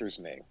of the actor's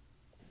name?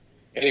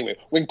 Anyway,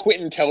 when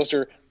Quentin tells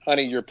her,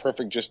 "Honey, you're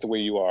perfect just the way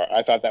you are,"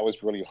 I thought that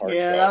was really heartfelt.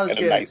 Yeah, that was and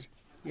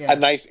good. A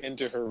nice end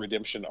to her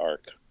redemption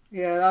arc.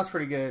 Yeah, that was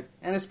pretty good.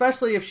 And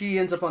especially if she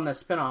ends up on that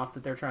spinoff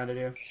that they're trying to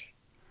do.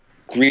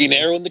 Green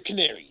Arrow and the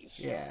Canaries.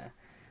 Yeah.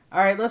 All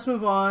right, let's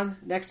move on.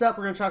 Next up,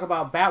 we're going to talk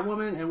about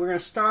Batwoman, and we're going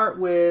to start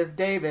with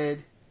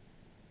David.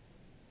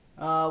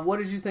 What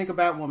did you think of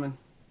Batwoman?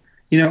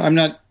 I'm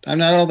not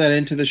all that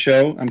into the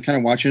show. I'm kind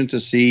of watching it to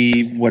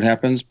see what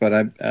happens, but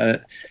I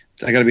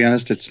got to be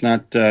honest, it's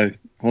not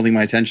holding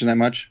my attention that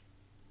much.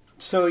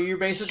 So you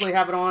basically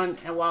have it on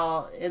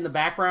while in the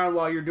background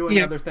while you're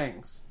doing other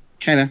things.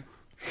 Kind of.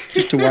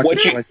 Just to watch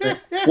it.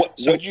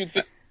 What you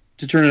think?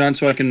 To turn it on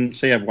so I can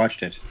say I've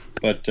watched it,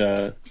 but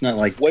it's not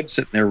like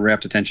sitting there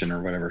rapt attention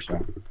or whatever.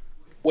 So,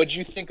 what'd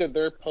you think of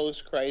their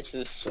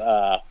post-crisis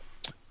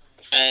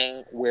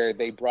thing where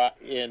they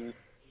brought in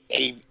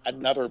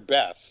another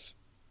Beth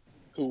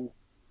who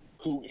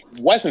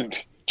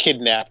wasn't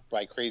kidnapped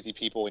by crazy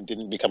people and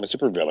didn't become a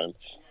supervillain?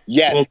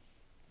 Yet,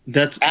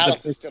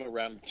 Alice is still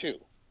around too.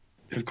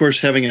 Of course,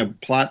 having a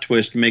plot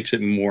twist makes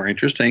it more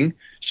interesting.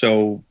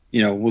 So,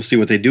 we'll see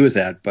what they do with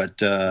that. But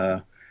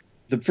the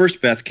first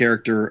Beth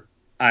character,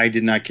 I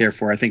did not care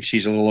for. I think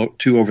she's a little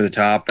too over the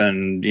top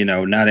and,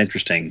 not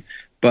interesting.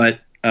 But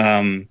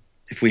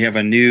if we have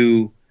a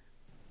new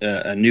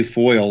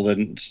foil,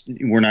 then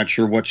we're not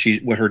sure what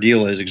her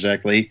deal is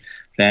exactly.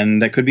 Then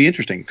that could be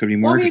interesting. Could be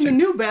more interesting. The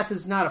new Beth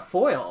is not a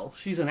foil.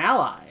 She's an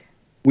ally.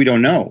 We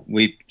don't know.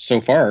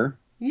 So far.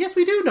 Yes,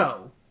 we do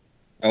know.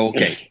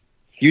 Okay.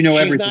 You know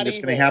everything that's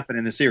going to happen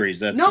in the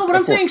series.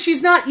 I'm saying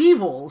she's not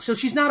evil, so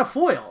she's not a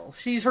foil.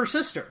 She's her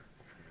sister.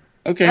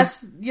 Okay.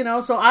 That's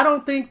so I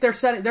don't think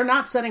they're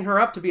not setting her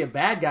up to be a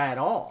bad guy at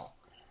all.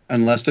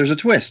 Unless there's a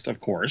twist,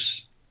 of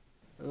course.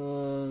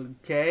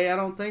 Okay, I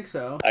don't think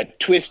so. A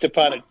twist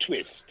upon a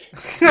twist.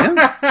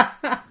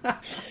 Yeah.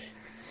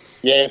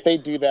 Yeah, if they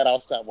do that, I'll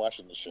stop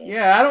watching the show.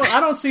 Yeah, I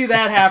don't see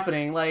that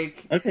happening.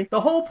 Like, okay.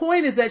 The whole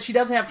point is that she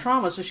doesn't have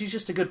trauma, so she's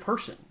just a good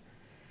person.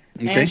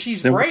 And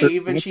she's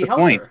brave, and she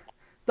helped her.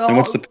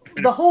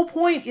 The whole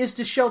point is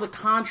to show the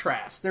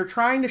contrast. They're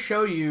trying to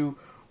show you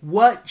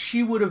what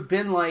she would have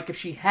been like if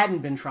she hadn't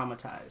been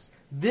traumatized.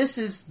 This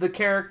is the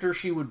character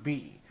she would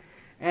be.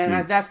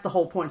 And that's the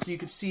whole point. So you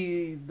could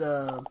see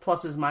the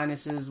pluses,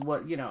 minuses,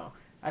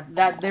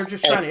 that they're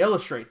just trying to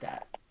illustrate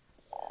that.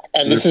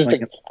 And this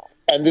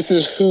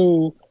is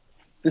who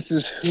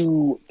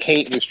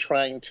Kate was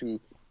trying to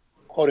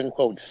quote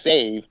unquote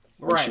save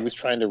when she was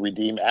trying to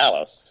redeem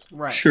Alice.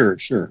 Right. Sure.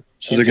 So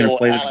they're going to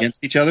play them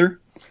against each other?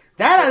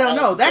 That I don't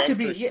know. That could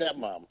be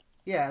stepmom.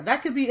 Yeah,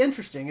 that could be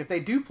interesting if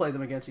they do play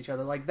them against each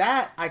other. Like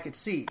that I could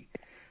see.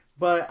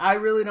 But I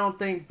really don't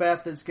think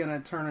Beth is going to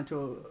turn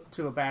into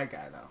a bad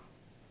guy though.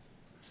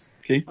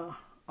 Okay.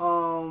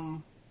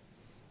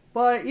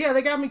 But yeah,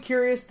 they got me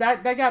curious. They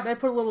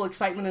put a little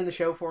excitement in the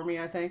show for me,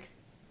 I think.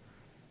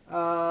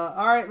 All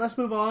right, let's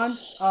move on.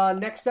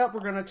 Next up,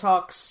 we're going to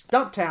talk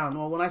Stumptown.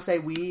 Well, when I say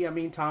we, I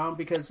mean Tom,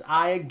 because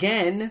I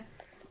again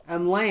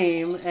am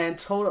lame and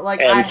total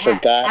I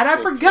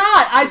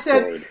forgot. I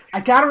said I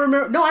got to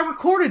remember. No, I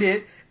recorded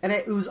it and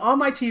it was on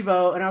my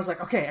TiVo, and I was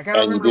like, okay, I got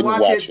to remember to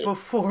watch it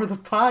before the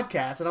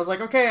podcast. And I was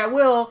like, okay, I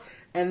will.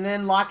 And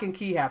then Lock and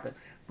Key happened,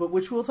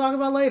 which we'll talk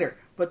about later.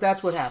 But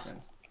that's what happened.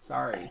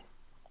 Sorry.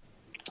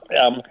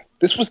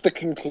 This was the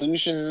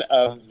conclusion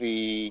of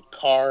the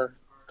car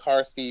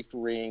thief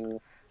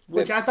ring,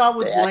 which I thought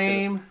was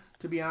lame,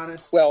 to be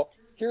honest. Well,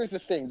 here's the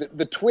thing: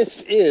 the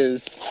twist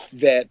is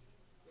that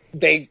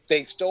they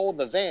stole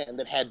the van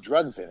that had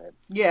drugs in it.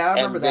 Yeah, I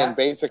remember that. And then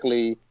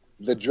basically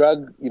the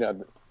drug,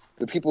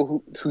 the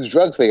people whose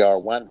drugs they are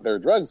want their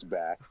drugs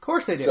back. Of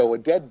course they do. So a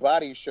dead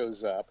body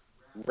shows up,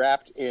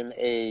 wrapped in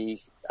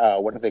a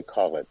what do they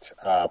call it?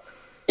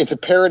 It's a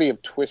parody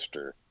of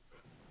Twister.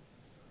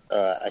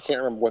 I can't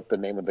remember what the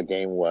name of the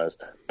game was.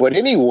 But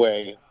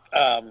anyway,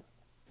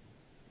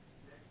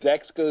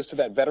 Dex goes to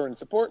that veteran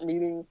support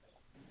meeting,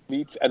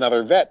 meets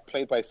another vet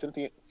played by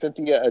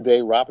Cynthia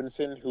Adair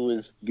Robinson, who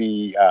is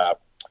the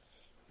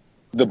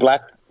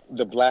black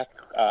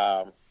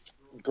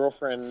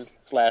girlfriend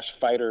 /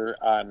 fighter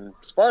on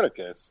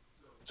Spartacus.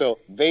 So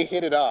they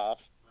hit it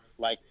off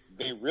like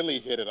they really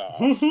hit it off.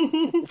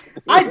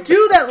 I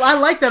do that. I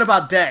like that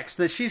about Dex,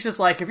 that she's just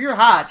like, if you're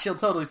hot, she'll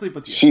totally sleep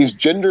with you. She's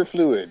gender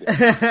fluid.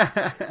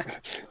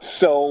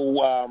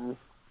 So,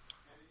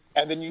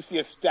 and then you see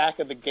a stack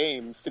of the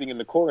games sitting in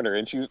the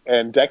corner,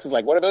 and Dex is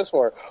like, what are those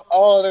for?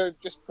 Oh, they're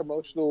just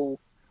promotional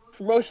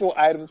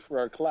items for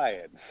our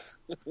clients.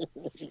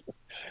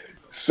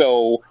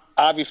 So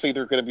obviously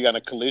they're going to be on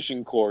a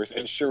collision course,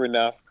 and sure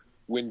enough,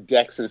 when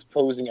Dex is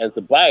posing as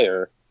the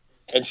buyer,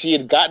 and she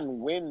had gotten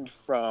wind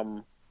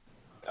from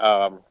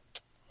the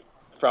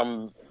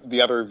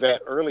other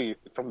vet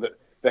from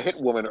the hit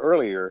woman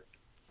earlier,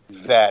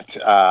 that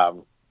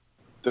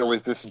there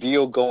was this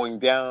deal going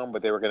down,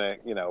 but they were going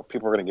to,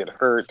 people were going to get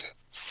hurt,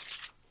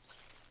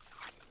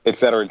 et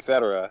cetera, et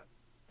cetera.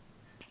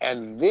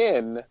 And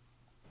then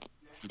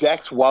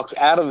Dex walks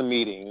out of the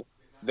meeting.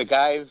 The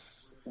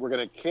guys were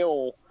going to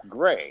kill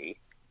Gray,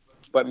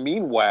 but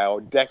meanwhile,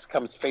 Dex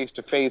comes face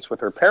to face with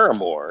her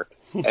paramour,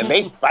 and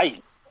they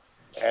fight,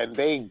 and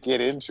they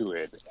get into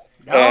it.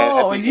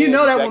 Oh, and you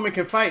know that woman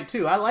can fight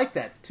too. I like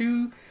that.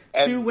 Two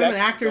women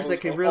actors that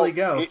can really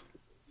go.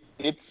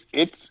 It's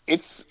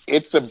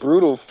a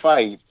brutal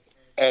fight,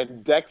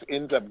 and Dex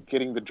ends up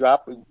getting the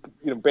drop.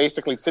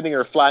 Basically sending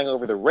her flying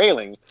over the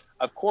railing.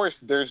 Of course,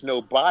 there's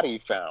no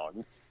body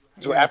found.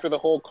 So after the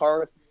whole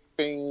car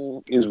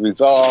thing is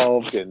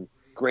resolved, and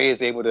Gray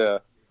is able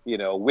to,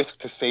 whisk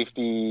to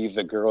safety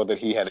the girl that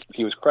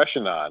he was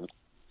crushing on.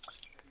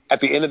 At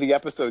the end of the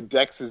episode,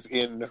 Dex is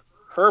in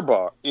her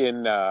bar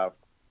in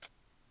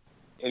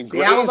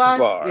Gray's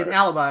bar. In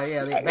Alibi,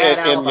 yeah, the bad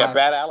alibi. Yeah,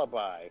 bad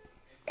alibi.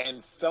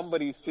 And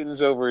somebody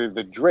sends over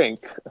the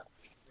drink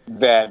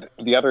that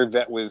the other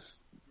vet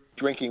was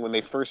drinking when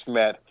they first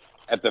met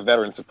at the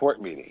veteran support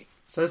meeting.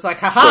 So it's like,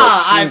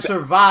 I've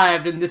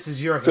survived, and this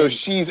is your hint. So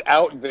she's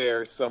out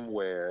there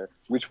somewhere,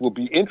 which will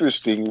be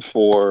interesting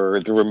for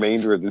the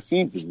remainder of the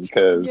season,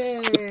 because...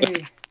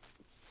 Yay!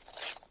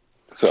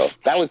 So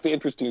that was the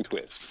interesting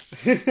twist.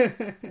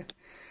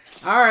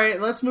 All right,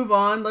 let's move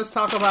on. Let's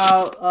talk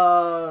about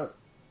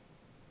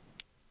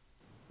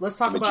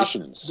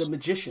the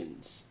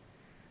Magicians.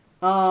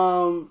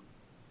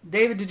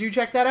 David, did you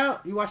check that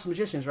out? You watched The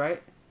Magicians,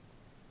 right?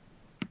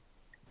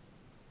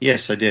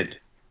 Yes, I did.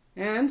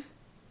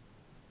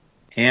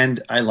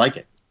 And I like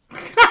it.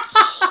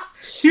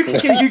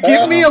 Can you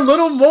give me a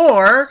little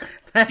more?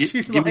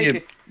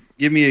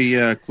 Give me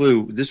a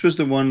clue. This was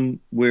the one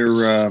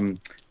where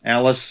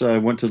Alice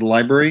went to the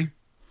library.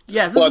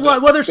 Yes, there's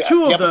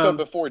two of them. The episode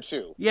before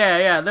two.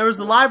 Yeah. There was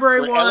the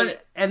library one,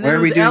 and then there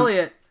was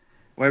Elliot.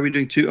 Why are we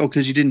doing two? Oh,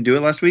 because you didn't do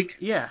it last week?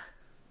 Yeah.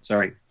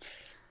 Sorry.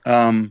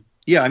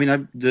 Yeah, I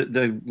mean,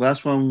 the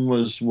last one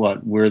was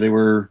what? Where they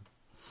were...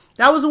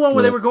 That was the one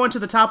where they were going to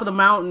the top of the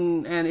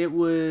mountain, and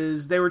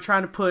they were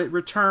trying to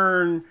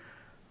return,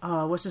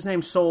 what's his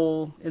name,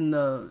 Soul in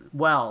the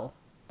well.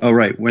 Oh,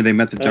 right, where they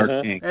met the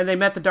Dark King. And they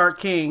met the Dark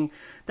King.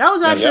 That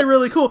was actually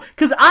really cool.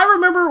 Because I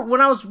remember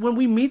when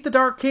we meet the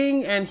Dark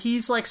King, and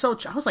he's like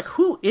I was like,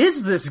 who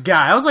is this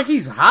guy? I was like,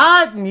 he's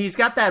hot, and he's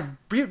got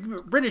that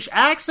British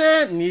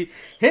accent, and he's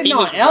hitting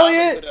on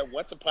Elliot.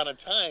 Once Upon a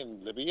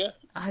Time, Libya.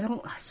 I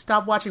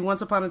stopped watching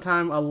Once Upon a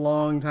Time a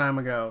long time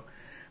ago.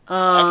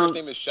 Actor's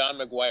name is Sean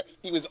McGuire.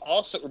 He was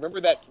also, remember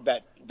that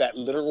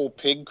literal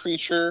pig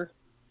creature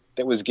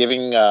that was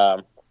giving,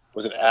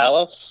 was it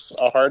Alice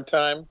a hard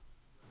time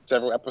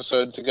several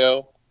episodes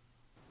ago?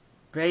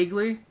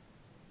 Vaguely.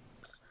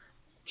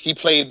 He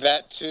played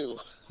that too.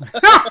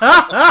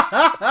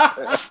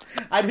 I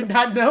did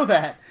not know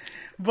that,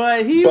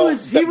 but he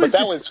was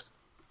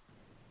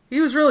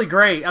really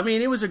great. I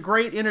mean, it was a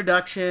great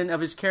introduction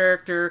of his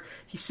character.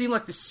 He seemed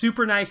like the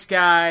super nice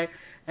guy,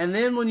 and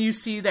then when you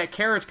see that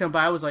carriage come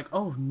by, I was like,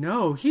 oh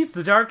no, he's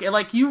the Dark.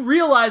 Like, you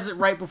realize it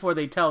right before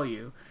they tell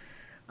you.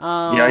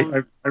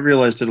 I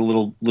realized it a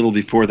little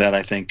before that.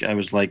 I think I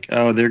was like,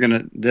 oh,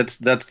 that's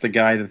the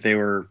guy that they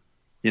were,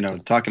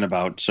 talking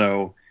about.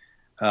 So.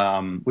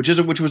 Which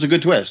was a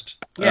good twist.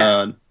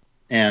 Yeah.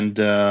 And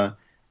I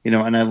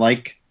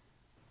like.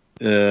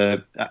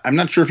 I'm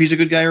not sure if he's a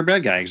good guy or a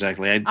bad guy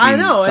exactly. I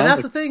know, and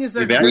that's the thing is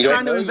that we're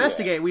trying to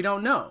investigate. Yet. We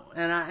don't know,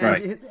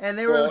 and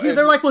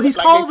they're like, well, he's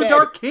called the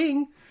Dark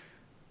King.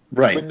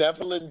 Right.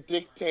 Benevolent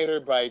dictator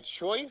by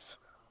choice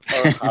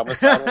or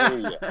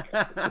homicidal.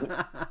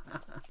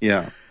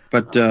 Yeah,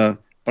 but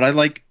I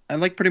like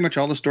pretty much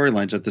all the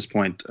storylines at this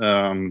point.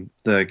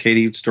 The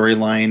Katie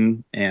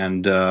storyline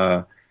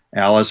and.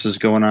 Alice is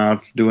going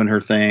out doing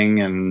her thing,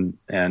 and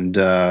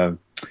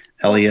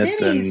Elliot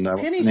Penny's and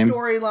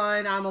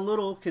storyline. I'm a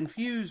little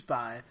confused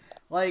by.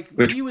 Like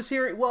he was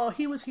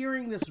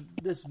hearing this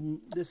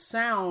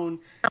sound,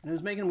 and it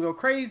was making him go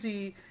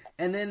crazy.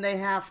 And then they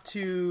have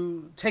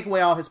to take away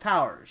all his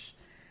powers.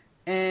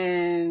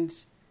 And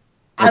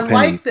I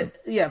like that.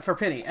 Yeah, for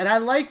Penny, and I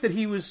like that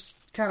he was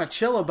kind of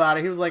chill about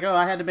it. He was like, "Oh,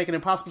 I had to make an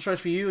impossible choice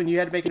for you, and you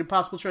had to make an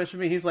impossible choice for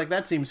me." He's like,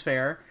 "That seems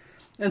fair,"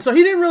 and so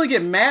he didn't really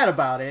get mad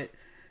about it.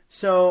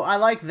 So I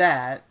like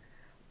that.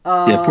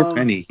 Yeah, poor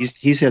Penny.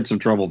 He's had some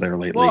trouble there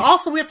lately. Well,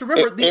 also we have to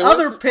remember the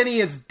other Penny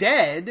is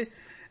dead,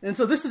 and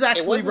so this is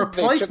actually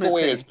replacement. They took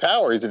away Penny. His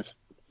powers.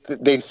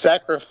 They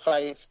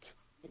sacrificed.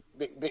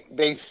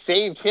 They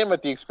saved him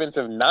at the expense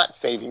of not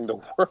saving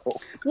the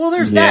world. Well,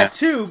 there's that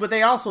too, but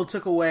they also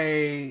took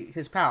away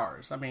his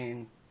powers. I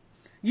mean,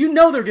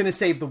 they're going to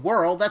save the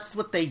world. That's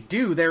what they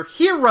do. They're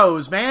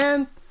heroes,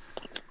 man.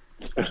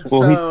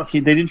 Well, they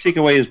didn't take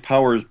away his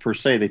powers per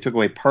se. They took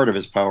away part of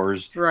his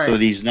powers, so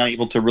that he's not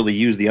able to really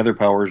use the other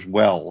powers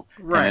well.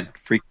 Right.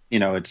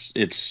 And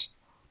it's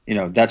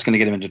that's going to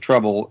get him into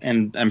trouble,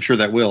 and I'm sure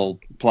that will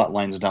plot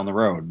lines down the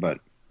road. But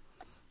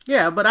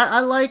but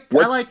I like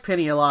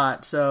Penny a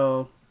lot.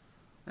 So,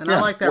 I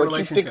like that relationship.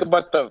 What do you think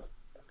about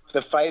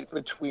the fight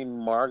between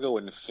Margot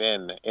and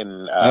Finn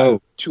in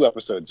 2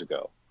 episodes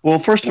ago? Well,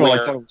 first of all,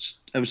 I thought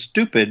it was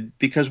stupid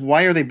because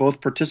why are they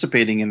both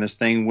participating in this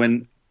thing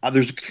when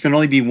there can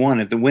only be one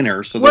at the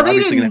winner? So they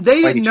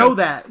didn't know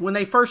that when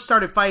they first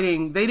started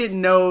fighting. They didn't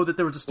know that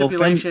there was a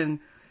stipulation.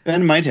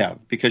 Finn might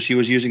have because she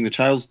was using the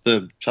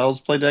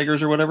child's play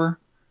daggers or whatever.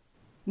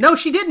 No,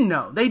 she didn't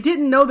know. They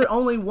didn't know that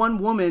only one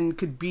woman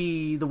could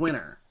be the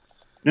winner.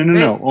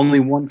 No. Only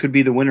one could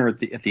be the winner at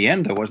the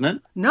end, though, wasn't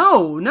it?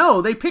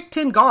 No. They picked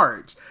 10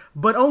 guards,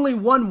 but only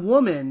one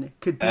woman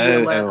could be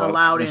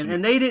allowed in,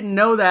 and they didn't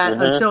know that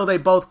until they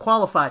both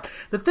qualified.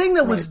 The thing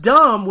that was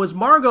dumb was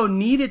Margot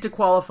needed to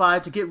qualify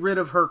to get rid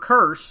of her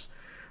curse,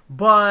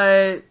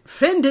 but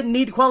Finn didn't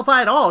need to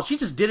qualify at all. She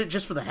just did it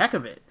just for the heck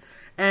of it.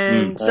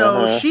 And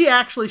so she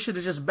actually should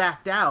have just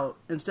backed out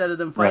instead of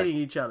them fighting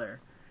each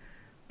other.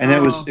 And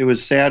it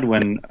was sad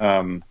when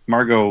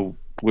Margot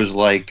was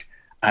like,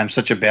 I'm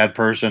such a bad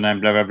person, I'm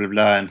blah, blah, blah,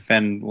 blah, and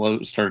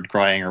Finn started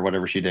crying or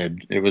whatever she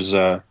did. It was...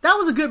 that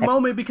was a good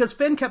moment because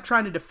Finn kept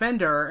trying to defend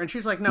her, and she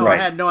was like, no, I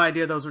had no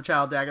idea those were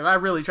child daggers. I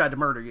really tried to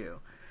murder you.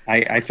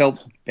 I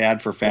felt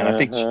bad for Finn. I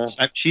think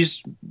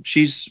she's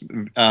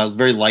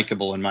very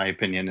likable in my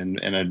opinion,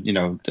 and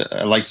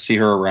I like to see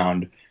her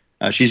around.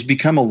 She's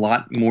become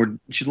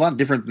she's a lot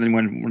different than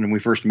when we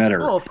first met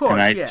her. Oh, of course,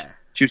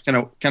 She was kind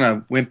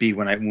of wimpy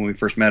when we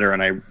first met her,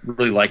 and I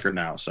really like her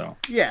now. So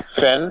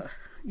Finn?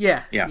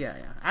 Yeah.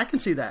 I can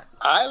see that.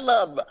 I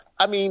love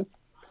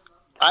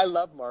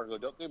Margot,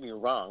 don't get me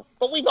wrong,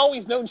 but we've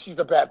always known she's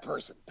a bad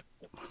person.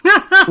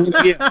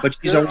 But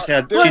she's always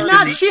had...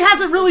 she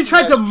hasn't really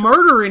tried to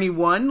murder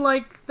anyone,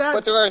 like that.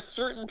 But there are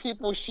certain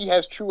people she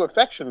has true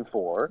affection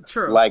for,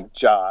 True. like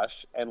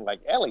Josh and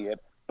like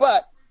Elliot,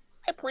 but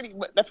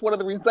that's one of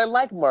the reasons I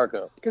like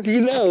Margot, because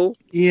I'm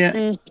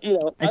did.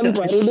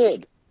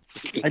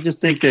 I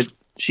just think that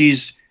she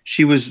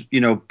was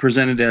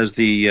presented as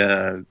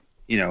the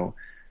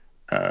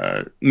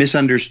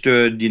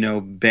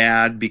misunderstood,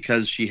 bad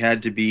because she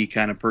had to be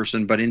kind of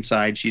person, but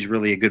inside she's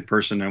really a good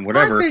person and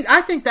whatever.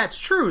 I think that's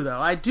true, though.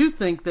 I do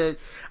think that.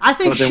 I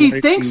think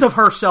she thinks of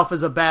herself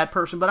as a bad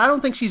person, but I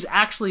don't think she's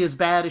actually as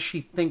bad as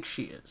she thinks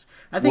she is.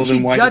 I think she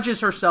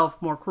judges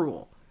herself more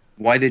cruel.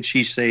 why did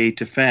she say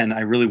to Fen,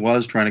 "I really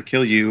was trying to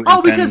kill you"? Oh,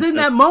 And because Fen in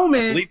said, that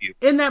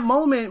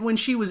moment, "I when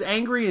she was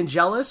angry and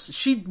jealous,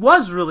 she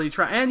was really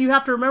trying. And you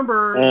have to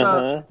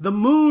remember, the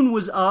moon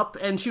was up,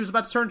 and she was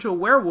about to turn into a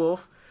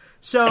werewolf.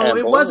 So And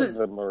it both wasn't. of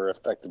them were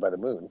affected by the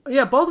moon.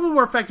 Yeah, both of them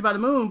were affected by the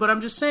moon. But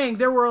I'm just saying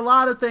there were a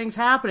lot of things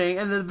happening,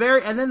 and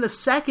then the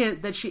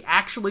second that she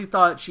actually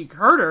thought she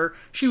hurt her,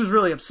 she was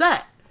really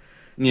upset.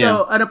 Yeah.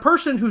 So, and a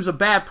person who's a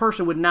bad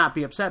person would not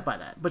be upset by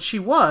that, but she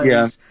was.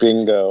 Yeah.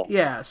 Bingo.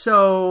 Yeah,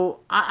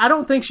 so I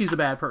don't think she's a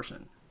bad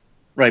person.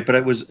 Right, but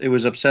it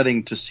was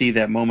upsetting to see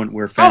that moment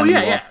where Fen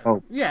lost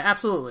hope. Yeah,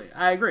 absolutely,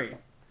 I agree.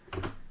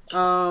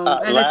 And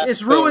last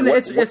it's ruined.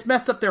 thing, It's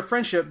messed up their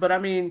friendship. But I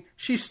mean,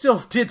 she still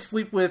did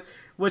sleep with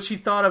what she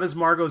thought of as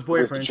Margot's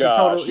boyfriend. She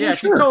Josh.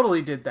 she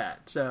totally did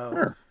that.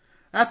 So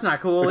that's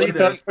not cool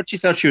either. But she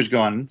thought she was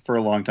gone for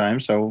a long time,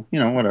 so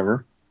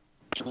whatever.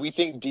 Do we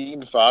think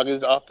Dean Fogg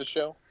is off the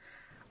show?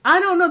 I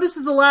don't know. This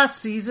is the last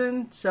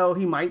season, so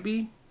he might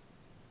be.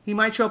 He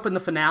might show up in the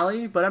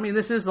finale, but I mean,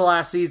 this is the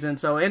last season,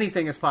 so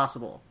anything is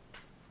possible.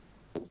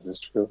 Is this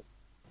true?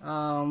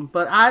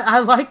 But I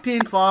like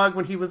Dean Fogg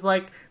when he was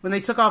like, when they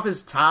took off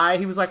his tie,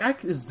 he was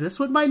like, is this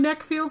what my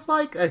neck feels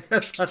like? I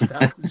thought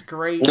that was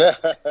great.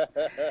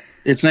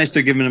 It's nice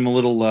they're giving him a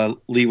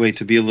little leeway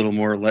to be a little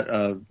more,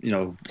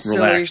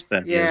 relaxed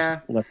than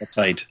less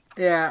uptight.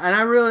 Yeah, and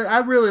I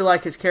really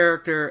like his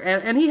character,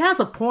 and he has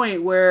a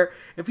point where,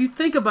 if you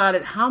think about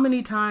it, how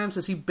many times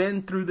has he been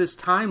through this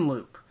time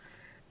loop,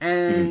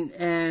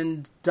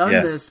 and done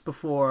this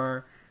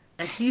before,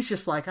 and he's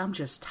just like, I'm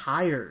just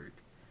tired.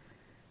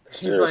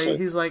 He's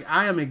like,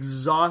 I am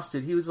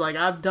exhausted. He was like,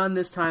 I've done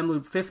this time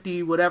loop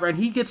 50, whatever, and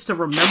he gets to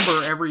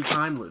remember every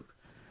time loop.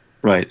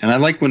 Right, and I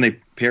like when they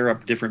pair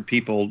up different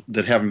people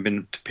that haven't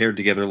been paired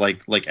together,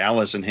 like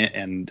Alice and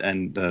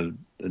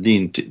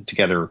Dean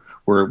together,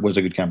 where it was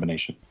a good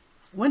combination.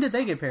 When did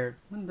they get paired?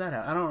 When did that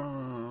happen? I don't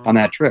know. On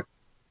that trip,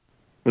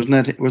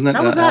 wasn't that was not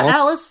Alice?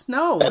 Alice?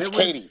 No, That's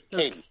Katie.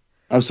 Katie.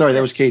 Oh, sorry,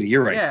 that was Katie.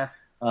 You're right. Yeah,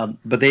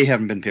 but they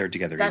haven't been paired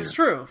together. that's either.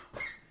 true.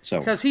 So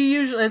because he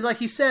usually, like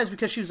he says,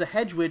 because she was a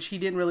hedge witch, he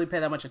didn't really pay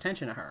that much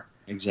attention to her.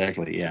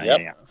 exactly,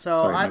 yeah.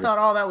 So Sorry, I thought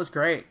all that was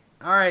great.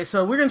 All right,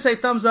 so we're gonna say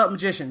thumbs up,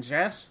 magicians.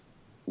 Yes.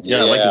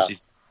 Yeah, I like this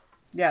season.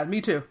 Yeah, me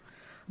too.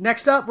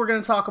 Next up, we're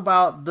going to talk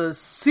about the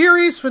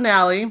series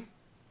finale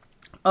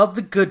of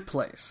The Good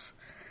Place.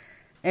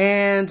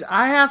 And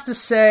I have to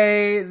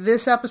say,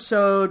 this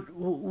episode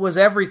was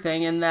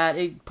everything in that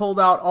it pulled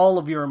out all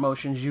of your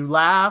emotions. You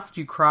laughed,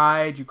 you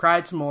cried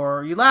some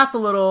more. You laughed a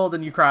little,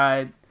 then you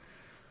cried.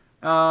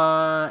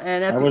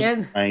 And at the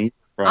end,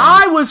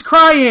 I was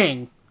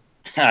crying.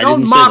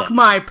 Don't mock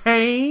my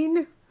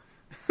pain.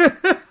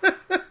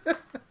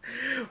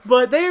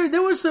 But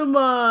there was some.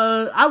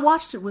 I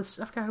watched it with.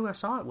 I forgot who I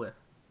saw it with.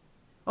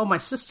 Oh, my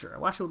sister. I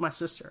watched it with my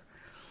sister,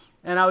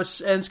 and it's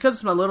because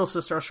it's my little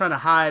sister. I was trying to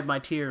hide my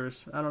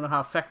tears. I don't know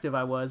how effective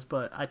I was,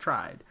 but I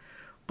tried.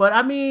 But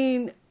I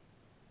mean,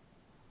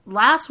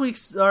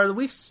 the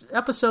week's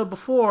episode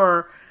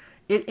before,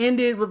 it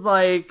ended with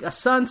like a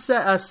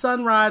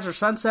sunrise or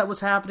sunset was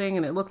happening,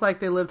 and it looked like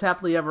they lived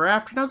happily ever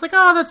after. And I was like,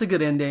 oh, that's a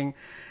good ending.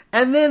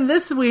 And then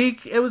this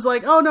week, it was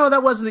like, oh no,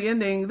 that wasn't the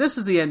ending. This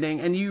is the ending.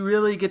 And you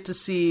really get to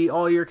see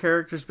all your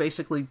characters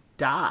basically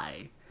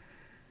die.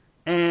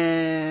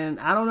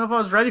 And I don't know if I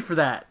was ready for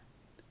that.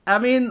 I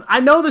mean, I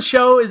know the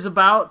show is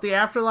about the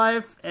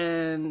afterlife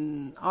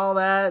and all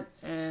that.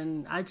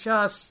 And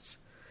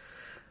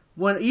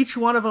when each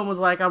one of them was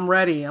like, I'm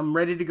ready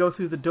to go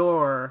through the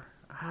door.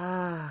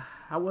 I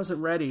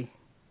wasn't ready.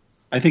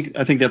 I think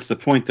that's the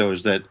point, though,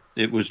 is that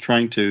it was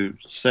trying to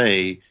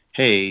say,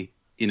 hey,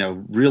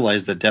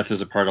 realize that death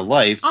is a part of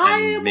life. I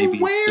am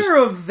aware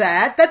of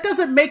that. That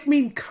doesn't make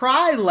me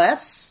cry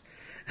less.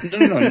 No.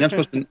 You're not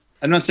supposed to.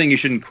 I'm not saying you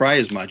shouldn't cry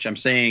as much. I'm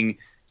saying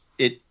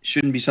it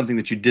shouldn't be something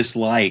that you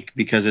dislike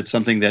because it's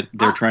something that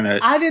they're trying to.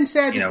 I didn't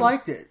say I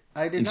disliked it.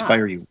 I did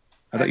inspire not. you.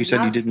 I thought you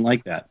said you didn't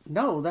like that.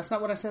 No, that's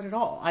not what I said at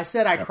all. I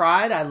said I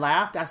cried, I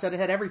laughed. I said it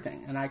had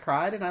everything, and I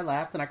cried and I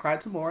laughed and I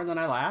cried some more and then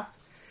I laughed.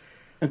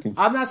 Okay.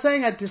 I'm not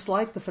saying I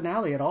disliked the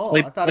finale at all.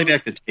 Play back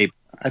the tape.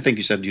 I think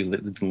you said you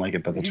didn't like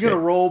it, but that's you're going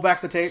to roll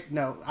back the tape?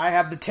 No, I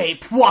have the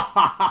tape.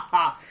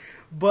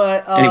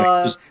 But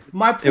anyway,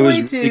 my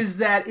point is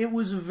that it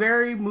was a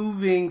very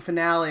moving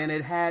finale, and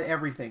it had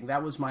everything.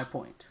 That was my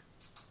point.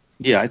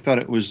 Yeah, I thought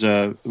it was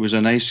a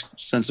nice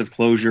sense of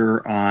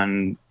closure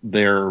on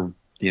their.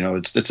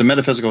 It's a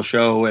metaphysical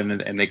show,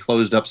 and they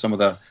closed up some of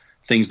the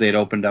things they had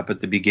opened up at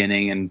the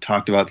beginning and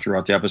talked about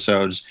throughout the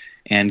episodes,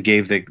 and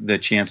gave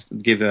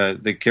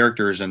the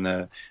characters and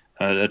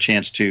a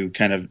chance to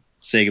kind of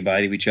say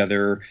goodbye to each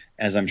other,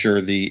 as I'm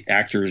sure the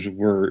actors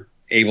were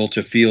able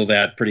to feel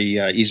that pretty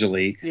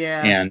easily.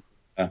 Yeah. And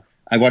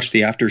I watched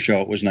the after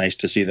show. It was nice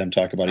to see them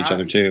talk about each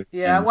other too.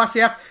 Yeah, I watched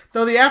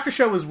though the after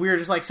show was weird.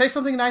 It's like, say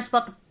something nice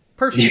about the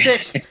person you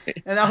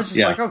picked, and I was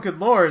just like, oh, good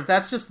Lord,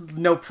 that's just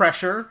no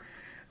pressure.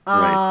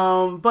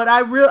 Right. But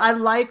I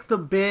like the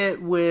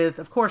bit with,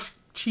 of course,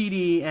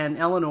 Chidi and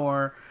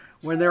Eleanor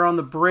when they're on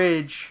the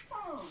bridge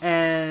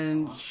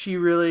and she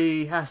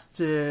really has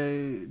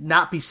to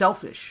not be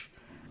selfish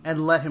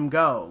and let him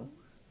go.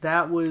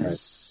 That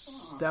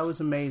was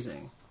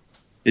amazing.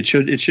 It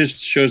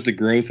just shows the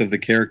growth of the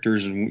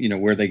characters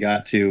and where they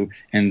got to,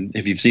 and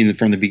if you've seen it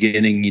from the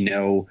beginning, you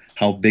know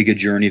how big a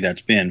journey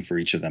that's been for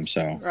each of them.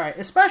 So right,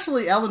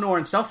 especially Eleanor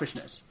and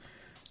selfishness,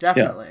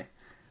 definitely.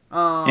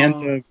 Yeah.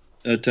 And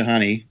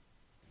Tahani.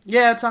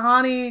 Yeah,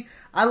 Tahani.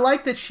 I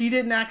like that she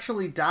didn't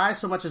actually die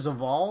so much as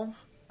evolve.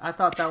 I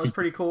thought that was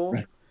pretty cool.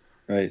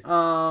 Right.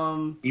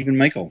 Even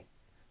Michael.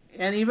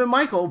 And even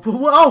Michael.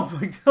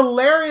 But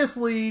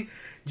hilariously,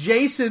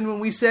 Jason, when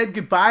we said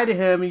goodbye to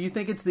him, and you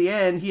think it's the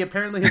end, he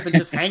apparently has been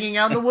just hanging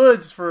out in the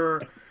woods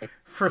for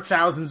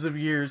thousands of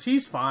years.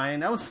 He's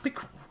fine. I was like,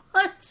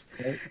 what?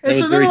 And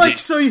so they're like,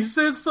 so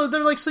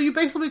you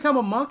basically become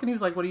a monk, and he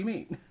was like, what do you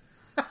mean?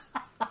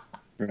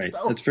 Right.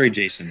 So, that's very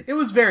Jason. It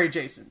was very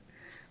Jason.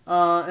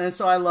 And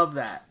so I love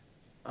that.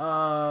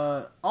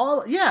 I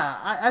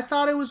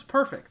thought it was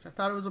perfect. I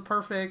thought it was a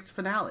perfect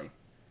finale,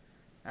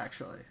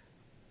 actually.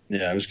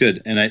 Yeah, it was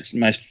good. And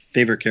my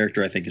favorite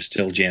character, I think, is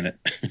still Janet.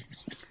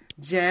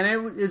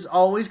 Janet is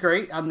always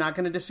great. I'm not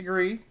going to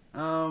disagree.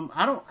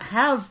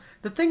 The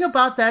thing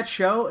about that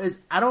show is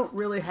I don't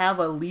really have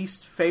a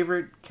least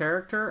favorite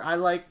character. I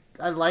like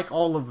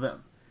all of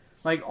them.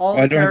 Like all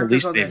the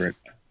characters. I don't have a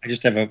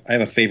least favorite. I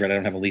have a favorite. I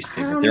don't have a least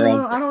favorite.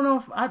 I don't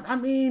know.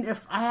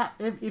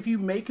 If you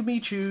make me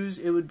choose,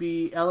 it would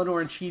be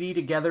Eleanor and Chidi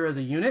together as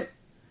a unit.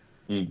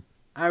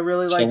 I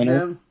really like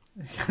them.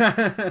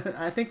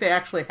 I think they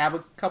actually have a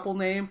couple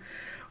name,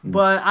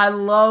 but I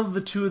love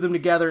the two of them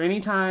together.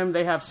 Anytime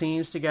they have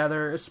scenes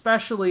together,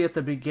 especially at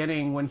the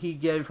beginning when he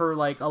gave her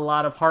like a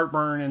lot of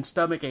heartburn and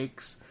stomach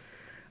aches,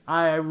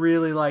 I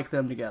really like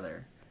them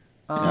together.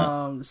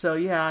 So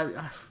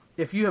yeah,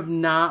 if you have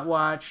not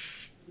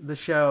watched the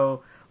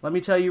show, let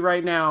me tell you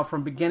right now,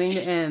 from beginning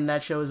to end,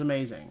 that show is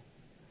amazing.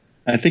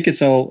 I think it's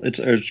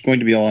going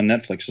to be all on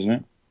Netflix, isn't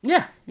it?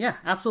 Yeah,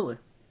 absolutely.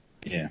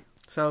 Yeah.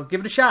 So give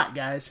it a shot,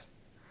 guys.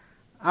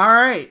 All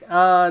right.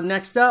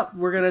 Next up,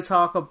 we're going to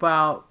talk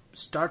about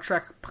Star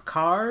Trek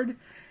Picard.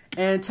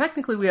 And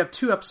technically, we have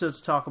 2 episodes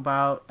to talk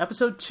about.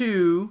 Episode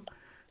 2,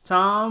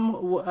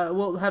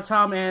 we'll have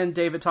Tom and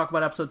David talk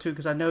about episode 2,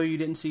 because I know you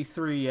didn't see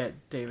 3 yet,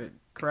 David,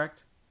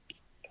 correct?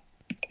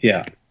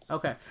 Yeah.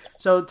 Okay.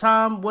 So,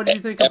 Tom, what did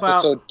you think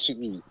about episode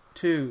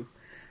 2?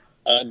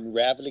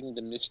 Unraveling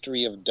the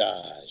Mystery of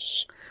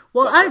Daj.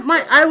 Well,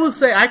 I will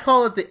say I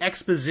call it the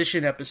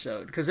exposition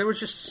episode, because there was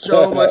just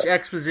so much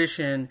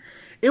exposition.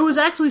 It was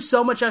actually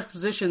so much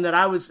exposition that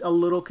I was a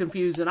little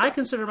confused, and I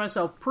consider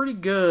myself pretty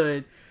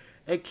good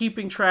at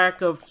keeping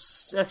track of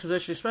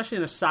exposition, especially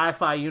in a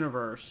sci-fi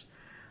universe.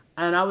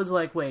 And I was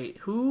like, wait,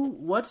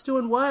 what's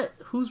doing what?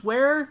 Who's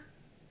where?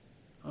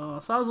 So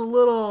it was a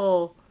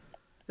little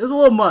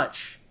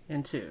much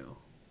in 2.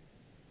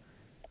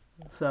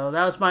 So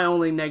that was my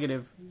only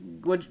negative.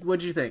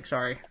 What'd you think?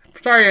 Sorry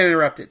I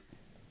interrupted.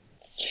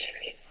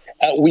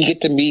 We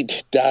get to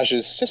meet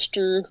Daj's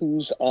sister,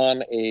 who's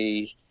on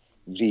the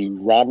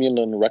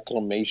Romulan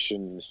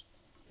Reclamation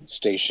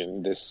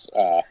Station, this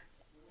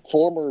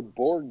former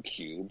Borg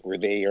cube, where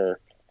they are,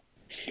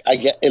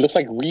 it looks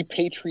like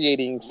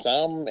repatriating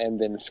some and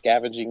then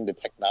scavenging the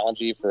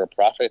technology for a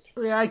profit.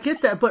 Yeah, I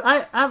get that, but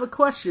I have a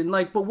question.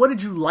 But what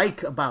did you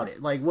like about it?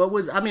 I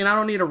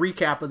don't need a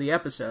recap of the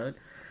episode.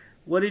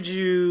 What did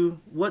you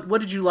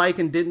like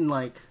and didn't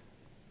like?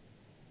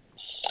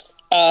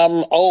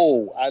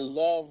 I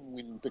love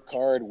when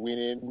Picard went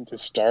into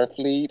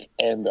Starfleet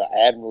and the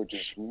Admiral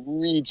just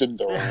reads him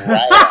the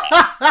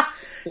right.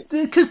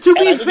 Because to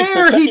be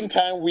fair,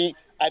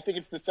 I think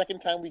it's the second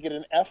time we get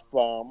an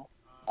F-bomb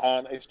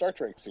on a Star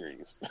Trek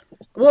series.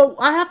 Well,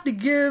 I have to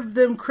give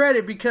them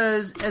credit,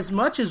 because as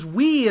much as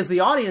we, as the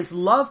audience,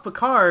 love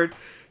Picard,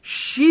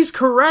 she's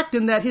correct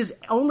in that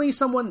only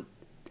someone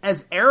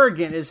as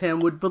arrogant as him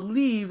would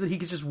believe that he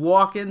could just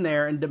walk in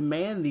there and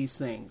demand these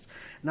things.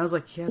 And I was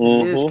like, yeah,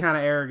 that is kind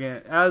of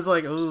arrogant. I was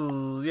like,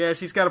 ooh, yeah,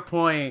 she's got a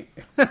point.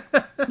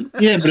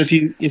 Yeah, but if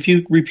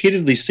you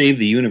repeatedly save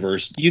the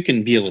universe, you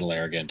can be a little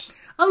arrant.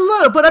 A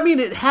little, but I mean,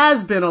 it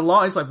has been a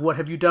long. It's like, what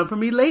have you done for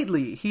me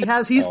lately?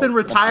 He's been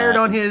retired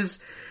on his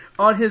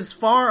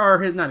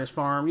farm, or not his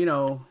farm,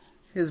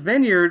 his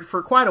vineyard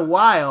for quite a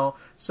while.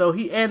 So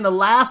and the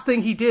last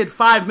thing he did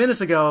 5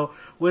 minutes ago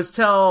was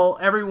tell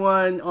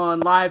everyone on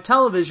live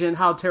television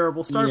how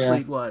terrible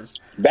Starfleet was.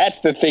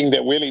 That's the thing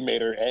that really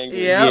made her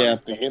angry. Yeah.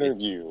 The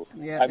interview.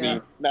 I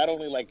mean, not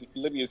only like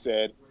Livia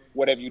said,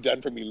 what have you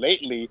done for me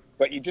lately,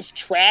 but you just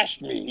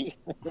trashed me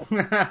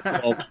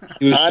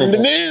on the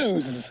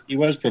news. He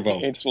was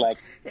provoked. It's like...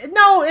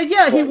 No,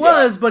 yeah, he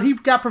was, but he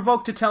got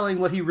provoked to telling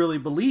what he really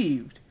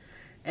believed.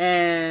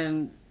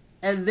 And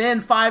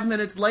then 5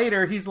 minutes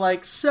later, he's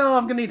like, so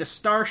I'm going to need a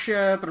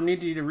starship, and I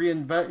need you to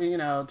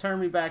reinvent, turn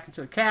me back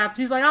into a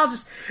captain. He's like, and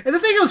the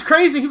thing that was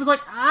crazy, he was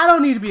like, I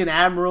don't need to be an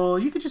admiral.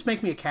 You could just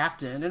make me a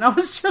captain. And I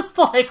was just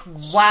like,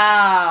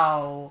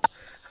 wow.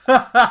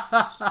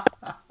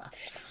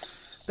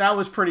 That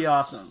was pretty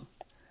awesome.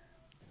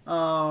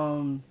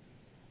 And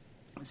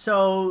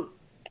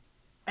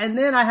And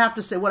then I have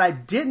to say, what I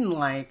didn't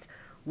like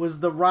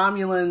was the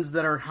Romulans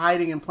that are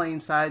hiding in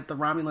plain sight, the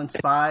Romulan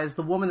spies,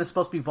 the woman that's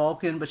supposed to be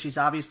Vulcan, but she's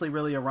obviously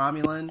really a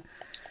Romulan.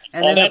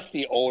 And then that's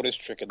the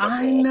oldest trick in the world.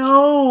 I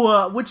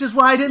know, which is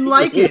why I didn't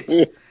like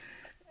it.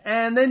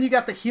 And then you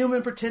got the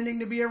human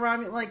pretending to be a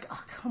Romulan. Like,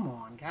 oh, come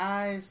on,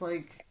 guys.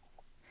 Like,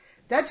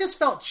 that just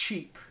felt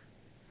cheap.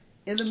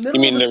 In the middle You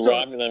mean of the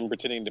Romulan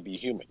pretending to be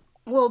human?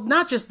 Well,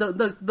 not just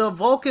the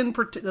Vulcan,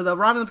 the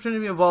Romulan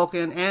pretending to be a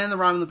Vulcan, and the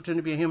Romulan pretending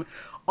to be a human.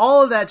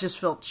 All of that just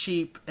felt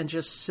cheap and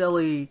just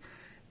silly.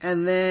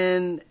 And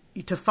then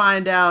to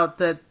find out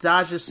that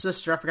Dodge's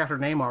sister, I forgot her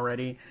name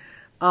already,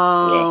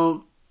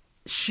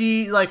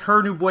 she, like,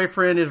 her new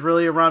boyfriend is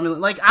really a Romulan.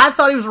 Like, I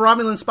thought he was a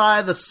Romulan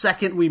spy the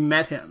second we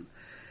met him.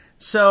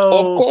 So,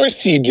 of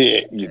course you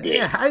did.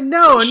 Yeah, I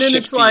know. And then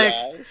it's like,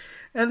 eyes.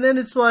 And then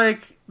it's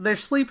like, they're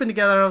sleeping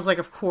together, and I was like,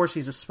 of course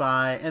he's a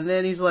spy. And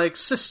then he's like,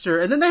 sister.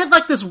 And then they had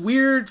like this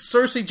weird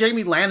Cersei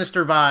Jaime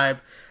Lannister vibe.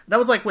 And I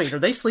was like, wait, are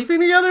they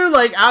sleeping together?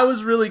 Like, I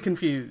was really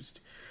confused.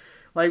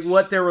 Like,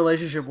 what their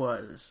relationship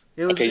was.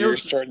 It was. Okay,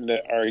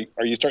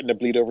 are you starting to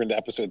bleed over into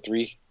episode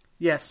 3?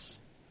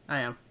 Yes, I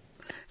am.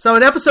 So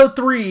in episode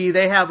 3,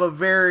 they have a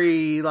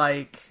very,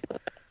 like,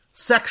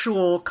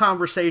 sexual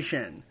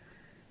conversation.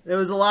 There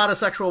was a lot of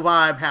sexual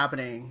vibe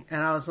happening,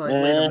 and I was like,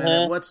 wait a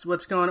minute,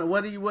 what's going on?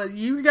 What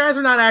you guys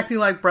are not acting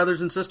like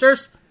brothers and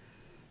sisters?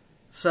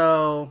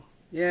 So,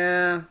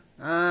 yeah,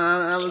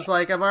 I was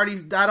like, I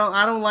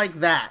don't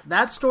like that.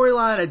 That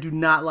storyline I do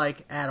not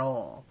like at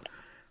all.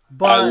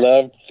 But I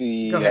love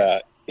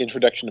the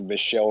introduction of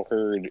Michelle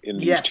Hurd in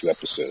these 2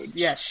 episodes.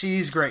 Yes,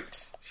 she's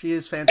great. She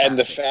is fantastic. And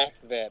the fact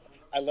that,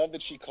 I love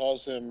that she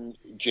calls him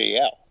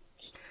JL.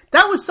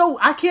 That was so...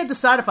 I can't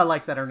decide if I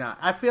like that or not.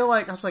 I feel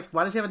like... I was like,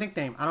 why does he have a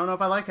nickname? I don't know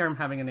if I like him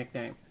having a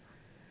nickname.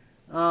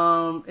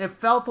 It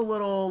felt a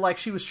little like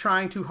she was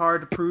trying too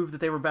hard to prove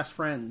that they were best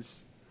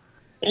friends.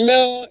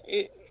 No,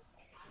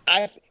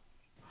 I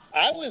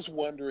was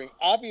wondering...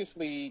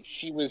 Obviously,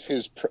 she was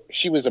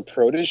a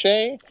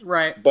protege.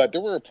 Right. But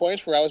there were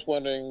points where I was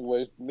wondering,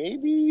 was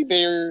maybe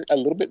there a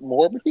little bit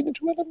more between the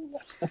two of them?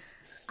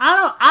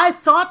 I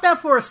thought that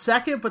for a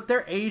second, but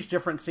their age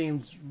difference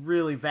seems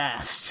really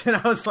vast. And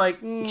I was like,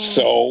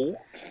 So?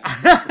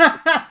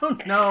 I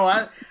don't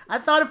know. I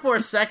thought it for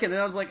a second, and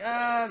I was like,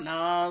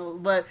 no.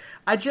 But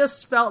I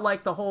just felt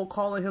like the whole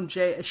calling him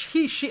Jay,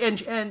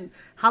 and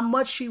how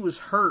much she was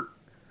hurt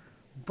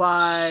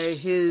by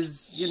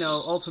his,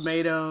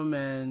 ultimatum,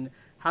 and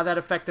how that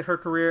affected her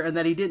career, and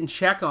that he didn't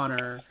check on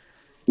her.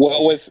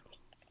 Well,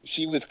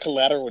 she was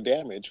collateral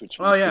damage, which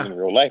we've seen in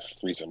real life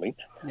recently.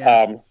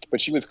 Yeah. But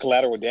she was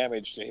collateral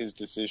damage to his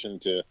decision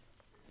to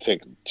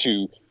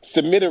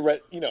submit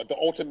the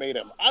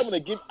ultimatum. I'm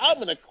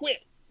gonna quit.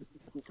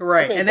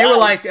 Right, okay, and they were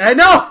like, I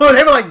know.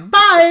 They were like,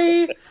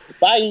 bye,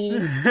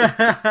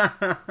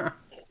 bye.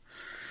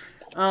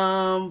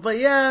 But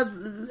yeah,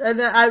 and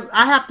then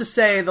I have to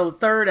say, the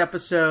 3rd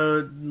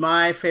episode,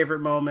 my favorite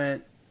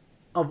moment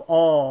of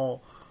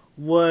all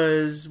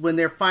was when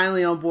they're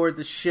finally on board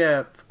the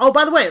ship. Oh,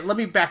 by the way, let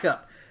me back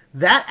up.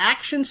 That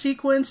action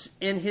sequence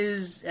at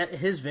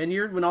his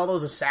vineyard when all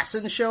those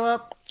assassins show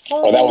up.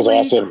 Holy that was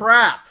awesome!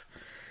 Crap,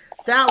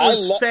 that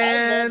was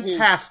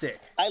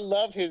fantastic. I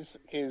love his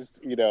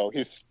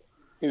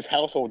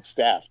household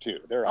staff too.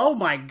 They're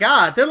awesome. Oh my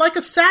god, they're like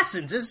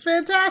assassins. It's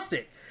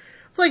fantastic.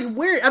 It's like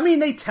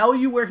they tell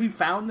you where he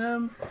found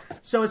them,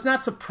 so it's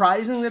not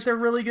surprising that they're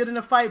really good in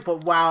a fight.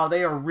 But wow,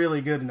 they are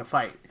really good in a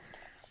fight.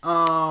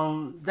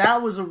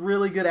 That was a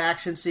really good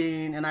action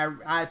scene, and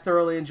I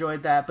thoroughly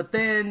enjoyed that. But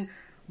then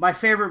my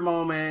favorite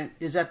moment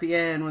is at the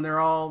end when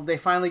they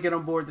finally get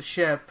on board the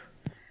ship,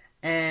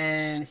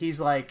 and he's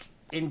like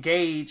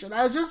engaged, and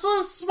I just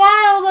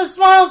smiled. I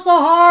smiled so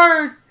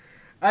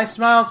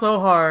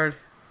hard.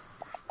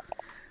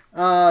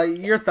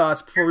 Your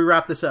thoughts before we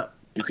wrap this up?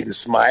 You can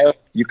smile.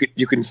 You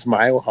can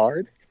smile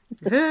hard.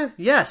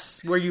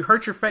 Yes, where you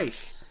hurt your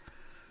face.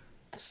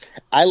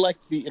 I like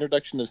the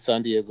introduction of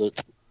Santiago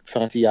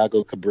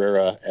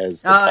Cabrera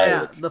as the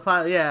pilot. Yeah, the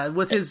pilot,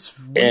 with his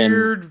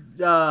weird,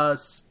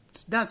 that's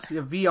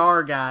a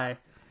VR guy.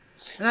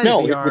 Not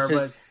VR,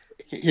 with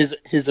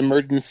his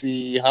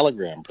emergency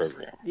hologram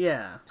program.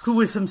 Yeah, who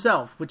is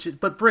himself,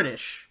 but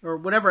British, or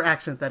whatever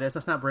accent that is.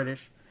 That's not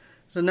British.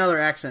 It's another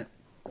accent.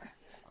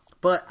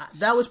 But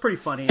that was pretty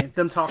funny.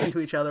 Them talking to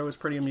each other was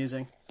pretty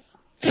amusing.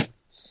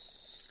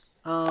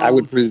 I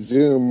would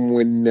presume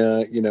when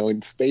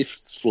in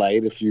space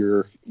flight, if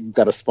you've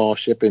got a small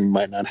ship and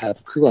might not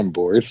have crew on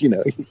board,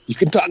 you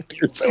can talk to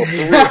yourself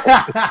for real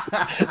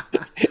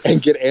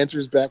and get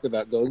answers back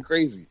without going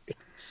crazy.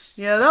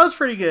 Yeah, that was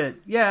pretty good.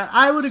 Yeah,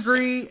 I would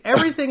agree.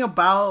 Everything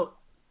about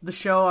the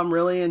show I'm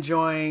really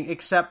enjoying,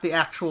 except the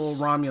actual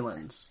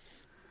Romulans.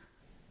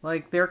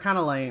 Like, they're kind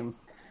of lame.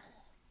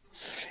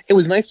 It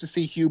was nice to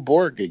see Hugh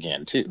Borg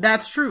again, too.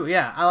 That's true,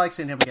 yeah. I like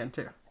seeing him again,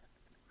 too.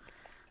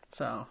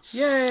 So,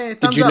 yay,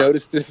 thumbs Did you up.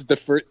 notice this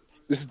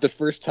is the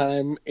first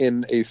time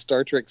in a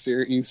Star Trek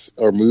series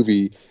or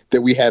movie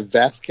that we have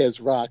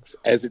Vasquez Rocks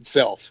as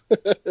itself?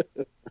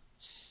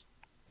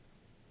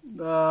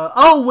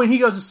 when he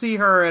goes to see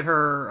her at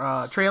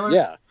her trailer?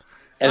 Yeah.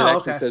 And it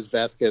actually okay. says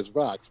Vasquez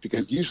Rocks,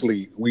 because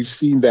usually we've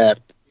seen that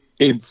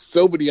in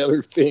so many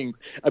other things.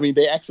 I mean,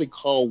 they actually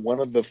call one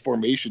of the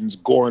formations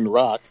Gorn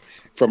Rock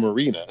from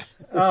Arena.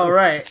 Oh,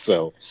 right.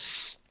 So,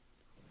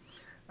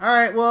 all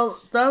right. Well,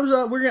 thumbs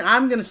up.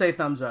 I'm gonna say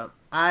thumbs up.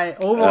 I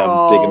digging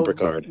overall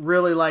Picard.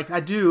 really like. I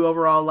do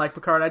overall like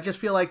Picard. I just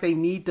feel like they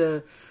need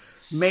to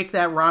make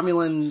that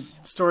Romulan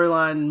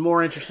storyline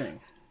more interesting.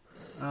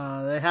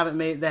 They haven't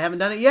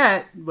done it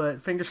yet,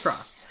 but fingers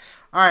crossed.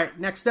 All right.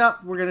 Next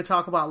up, we're gonna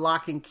talk about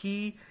Lock and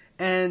Key.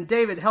 And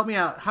David, help me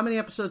out. How many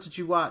episodes did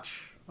you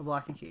watch of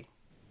Lock and Key?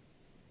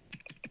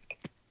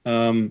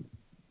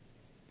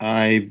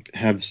 I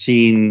have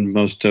seen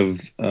most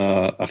of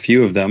a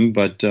few of them,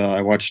 but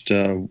I watched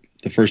the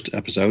first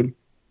episode.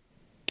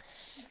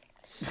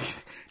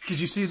 Did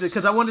you see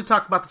because I wanted to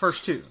talk about the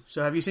first two.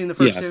 So have you seen the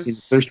first two? Yeah, the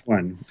first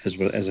one,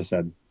 as I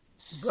said.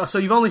 So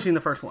you've only seen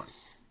the first one.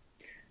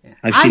 Yeah.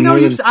 I know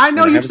you've. I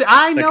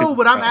know,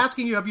 but I'm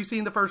asking you: have you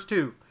seen the first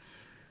two?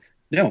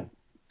 No,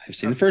 I've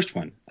seen the first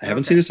one. I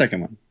haven't seen the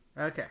second one.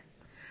 Okay.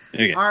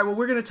 Okay. All right. Well,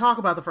 we're going to talk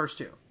about the first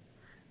two.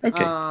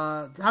 Okay.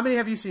 How many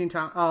have you seen,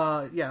 Tom?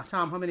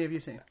 Tom. How many have you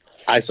seen?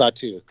 I saw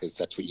 2, because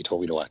that's what you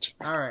told me to watch.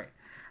 All right.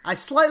 I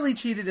slightly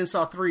cheated and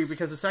saw 3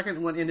 because the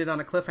second one ended on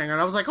a cliffhanger,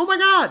 and I was like, "Oh my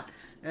god!"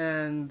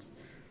 And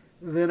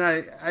then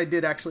I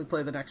did actually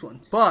play the next one,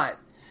 but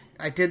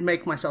I did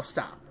make myself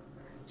stop.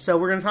 So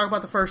we're going to talk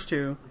about the first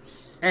two,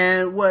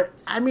 and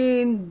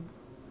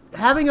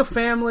having a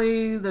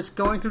family that's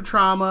going through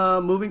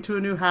trauma, moving to a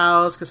new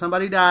house because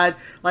somebody died,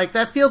 like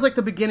that feels like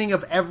the beginning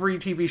of every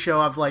TV show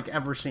I've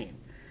ever seen.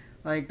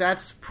 Like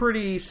that's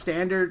pretty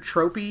standard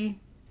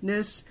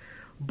tropiness.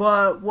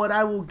 But what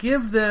I will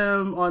give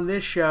them on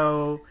this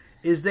show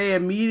is they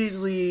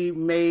immediately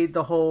made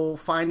the whole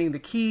finding the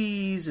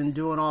keys and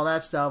doing all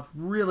that stuff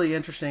really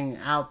interesting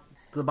out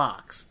the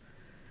box.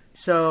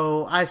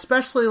 So I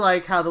especially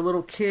like how the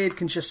little kid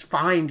can just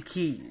find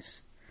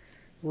keys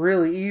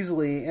really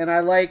easily. And I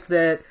like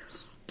that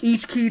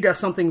each key does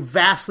something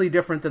vastly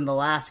different than the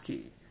last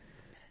key.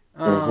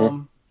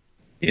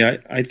 Yeah,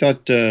 I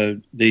thought I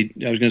was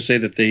going to say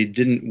that they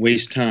didn't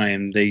waste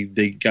time. They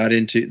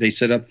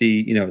set up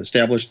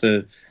established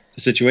the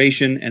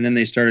situation, and then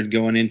they started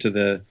going into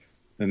the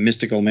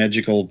mystical,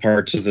 magical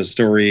parts of the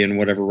story and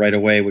whatever right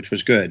away, which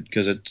was good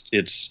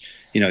because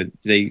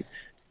they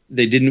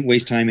didn't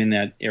waste time in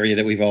that area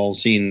that we've all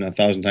seen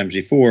 1,000 times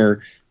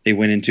before. They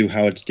went into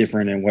how it's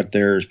different and what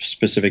their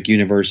specific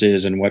universe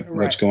is and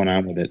what's going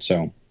on with it.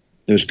 So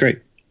it was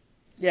great.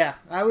 Yeah,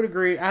 I would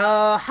agree.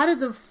 How did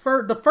the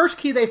first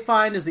key they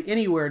find is the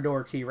anywhere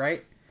door key,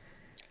 right?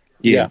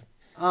 Yeah.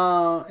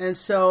 And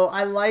so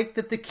I like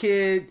that the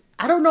kid,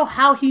 I don't know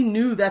how he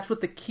knew that's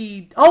what the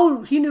key...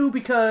 Oh, he knew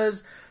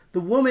because the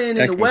woman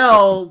in the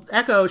well,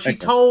 Echo, she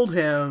told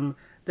him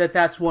that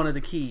that's one of the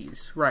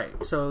keys.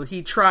 Right. So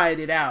he tried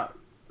it out.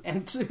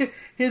 And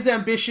his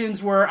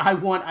ambitions were, I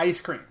want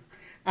ice cream.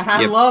 And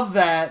I love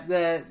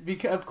that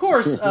because, of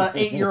course, an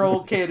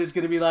 8-year-old kid is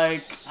going to be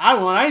like, I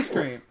want ice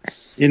cream.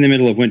 In the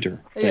middle of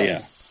winter.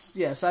 Yes.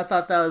 Yeah. Yes, I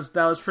thought that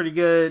was pretty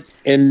good.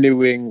 In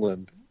New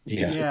England.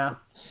 Yeah.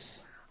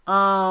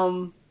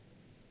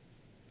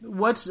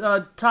 What's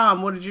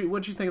Tom? What did you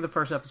think of the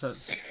first episode?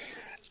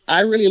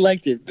 I really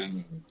liked it.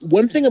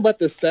 One thing about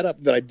the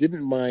setup that I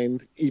didn't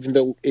mind, even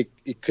though it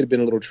could have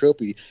been a little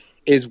tropey,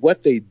 is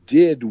what they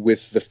did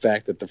with the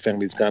fact that the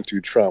family's gone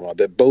through trauma.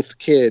 That both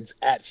kids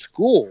at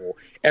school,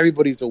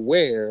 everybody's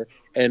aware,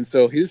 and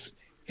so his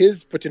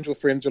potential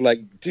friends are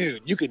like,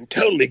 dude, you can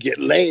totally get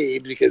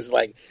laid because,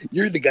 like,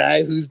 you're the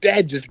guy whose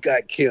dad just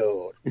got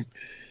killed.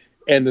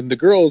 And then the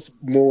girl's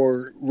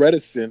more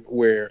reticent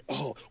where,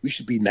 oh, we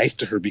should be nice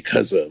to her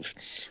because of,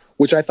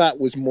 which I thought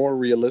was more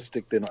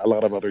realistic than a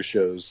lot of other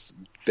shows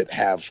that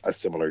have a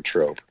similar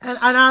trope. And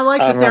I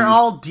like that they're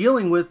all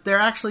they're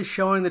actually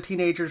showing the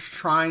teenagers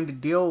trying to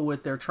deal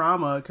with their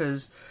trauma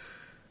because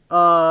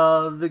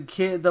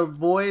the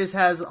boy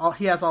has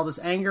all this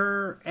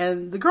anger,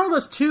 and the girl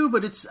does too.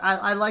 But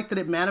I like that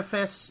it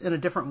manifests in a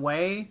different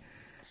way,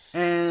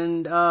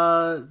 and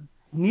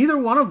neither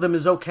one of them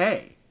is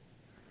okay.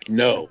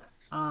 No.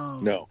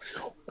 No.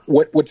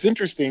 What's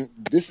interesting?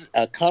 This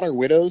is Connor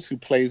Widows, who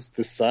plays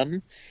the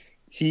son.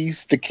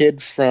 He's the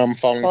kid from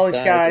Falling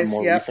Skies and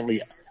more recently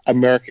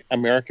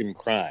American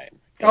Crime.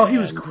 Oh, he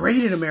was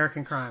great in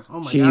American Crime. Oh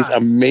my god, he's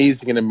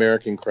amazing in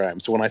American Crime.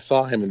 So when I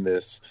saw him in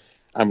this,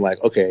 I'm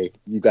like, okay,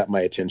 you got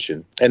my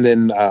attention. And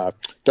then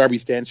Darby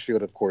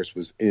Stanfield, of course,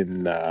 was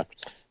in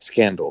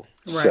Scandal.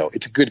 Right. So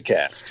it's a good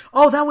cast.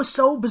 Oh, that was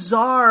so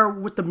bizarre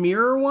with the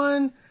mirror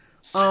one.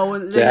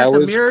 When they that got the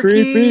was mirror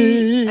creepy.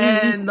 Key,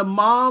 and the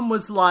mom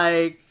was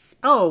like,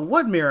 "Oh,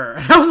 what mirror?"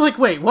 And I was like,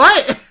 "Wait,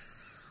 what?"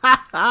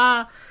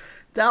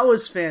 That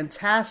was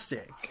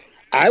fantastic.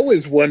 I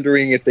was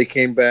wondering if they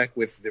came back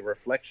with the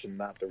reflection,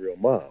 not the real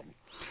mom.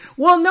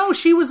 Well, no,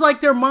 she was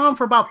like their mom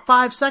for about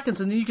 5 seconds,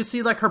 and then you could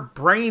see like her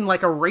brain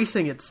like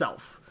erasing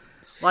itself.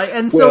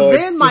 So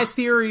then my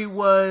theory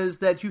was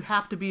that you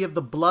have to be of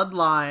the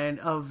bloodline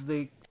of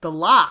the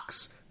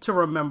Locks to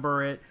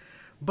remember it.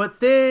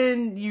 But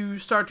then you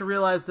start to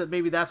realize that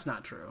maybe that's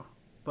not true.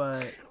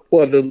 But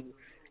well, the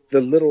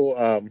little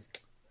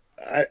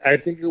I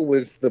think it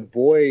was the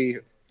boy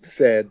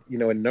said, in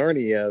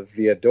Narnia,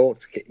 the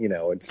adults,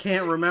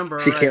 can't remember.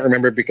 She can't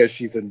remember because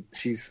she's an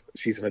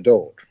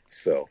adult.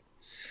 So,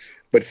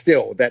 but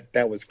still,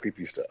 that was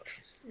creepy stuff.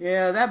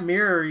 Yeah, that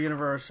mirror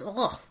universe.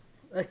 Oh,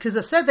 because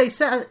they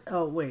said.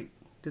 Oh wait,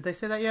 did they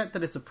say that yet?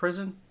 That it's a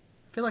prison?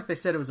 I feel like they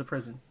said it was a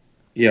prison.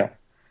 Yeah,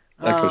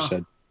 Echo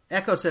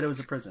said it was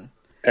a prison.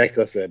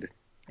 Echo said.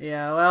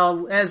 Yeah,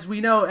 well, as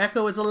we know,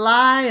 Echo is a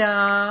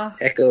liar.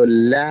 Echo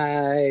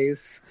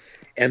lies.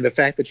 And the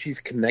fact that she's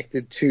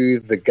connected to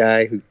the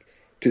kid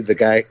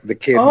who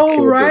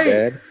killed her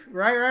dad.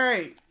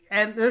 Right.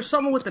 And there's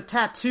someone with the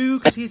tattoo,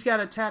 because he's got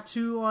a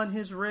tattoo on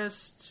his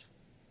wrist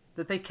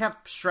that they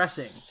kept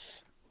stressing.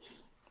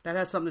 That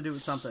has something to do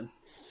with something.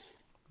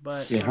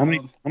 But yeah, how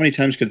many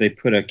times could they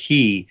put a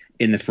key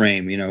in the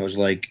frame? It was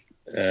like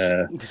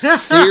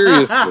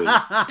seriously.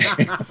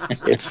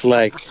 It's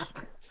like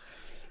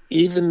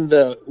even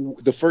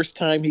the first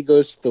time he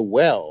goes to the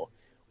well,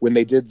 when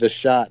they did the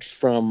shot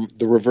from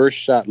the reverse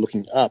shot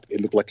looking up, it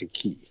looked like a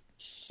key.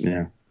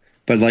 Yeah,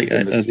 but like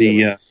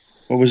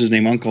what was his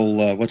name? Uncle,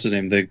 what's his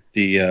name? The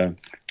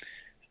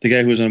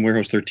guy who was on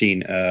Warehouse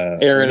 13.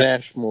 Aaron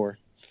Ashmore.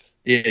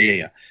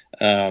 Yeah.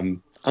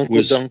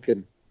 Uncle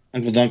Duncan.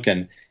 Uncle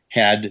Duncan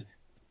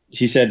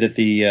he said that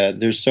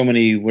there's so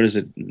many, what is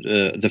it?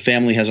 The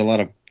family has a lot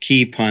of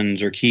key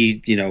puns or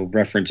key,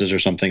 references or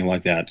something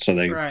like that. So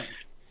they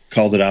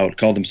called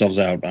themselves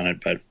out on it.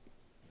 But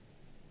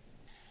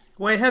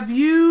wait,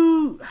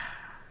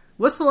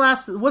 what's the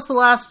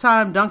last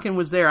time Duncan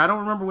was there? I don't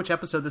remember which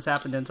episode this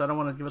happened in, so I don't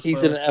want to give a spoiler.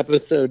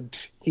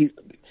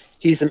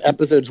 He's in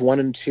episodes 1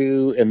 and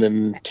 2, and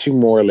then 2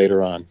 more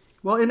later on.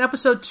 Well, in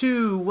episode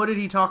 2, what did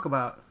he talk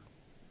about?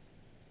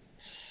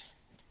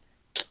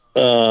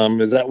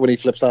 Is that when he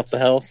flips off the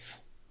house?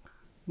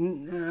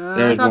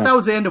 I thought that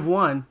was the end of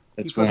 1.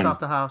 He flips off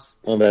the house.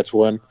 Oh, that's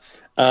 1.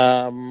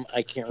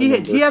 I can't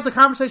remember. He has a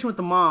conversation with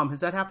the mom. Has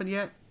that happened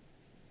yet?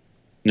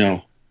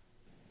 No.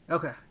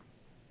 Okay.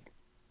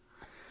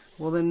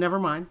 Well, then never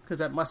mind, because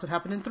that must have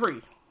happened in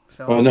 3.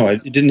 So. Well, no,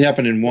 it didn't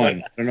happen in 1.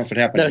 I don't know if it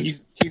happened. No,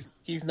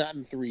 he's not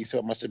in 3, so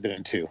it must have been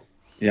in 2.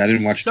 Yeah, I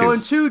didn't watch 2. So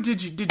in 2, do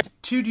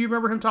you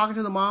remember him talking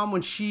to the mom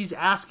when she's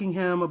asking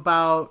him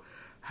about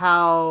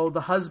how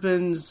the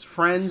husband's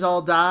friends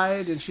all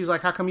died, and she's like,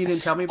 "How come you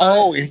didn't tell me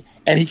about it?"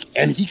 and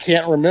he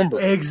can't remember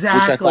exactly,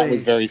 which I thought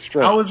was very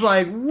strange. I was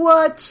like,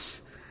 "What?"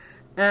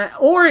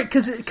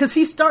 Because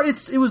he started.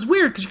 It was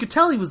weird because you could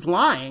tell he was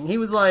lying. He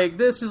was like,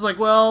 "This." He's like,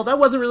 "Well, that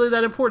wasn't really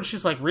that important."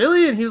 She's like,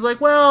 "Really?" And he was like,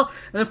 "Well."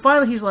 And then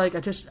finally, he's like, I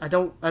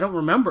don't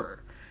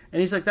remember." And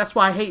he's like, "That's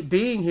why I hate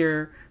being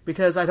here,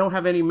 because I don't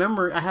have any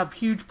memory. I have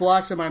huge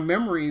blocks in my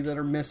memory that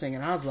are missing."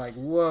 And I was like,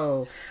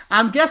 "Whoa!"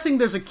 I'm guessing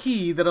there's a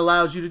key that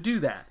allows you to do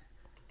that.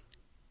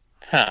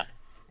 Huh?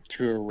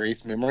 To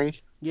erase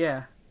memory?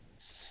 Yeah.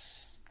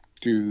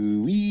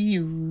 Do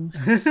you?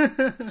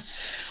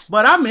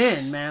 But I'm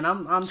in, man.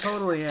 I'm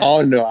totally in.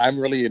 Oh no, I'm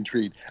really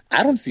intrigued.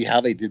 I don't see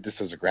how they did this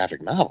as a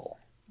graphic novel.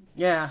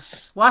 Yeah.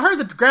 Well, I heard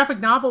the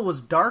graphic novel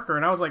was darker,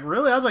 and I was like,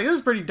 really? I was like, this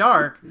is pretty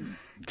dark.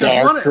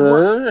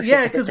 Darker?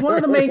 Because one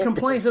of the main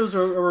complaints, it was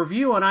a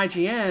review on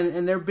IGN,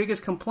 and their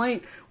biggest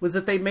complaint was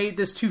that they made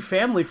this too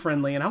family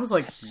friendly, and I was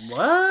like,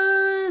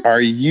 what? Are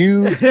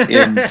you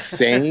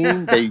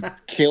insane? They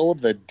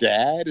killed the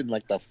dad in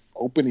like the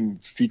opening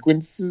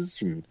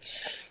sequences, and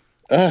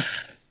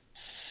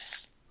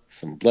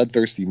some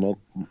bloodthirsty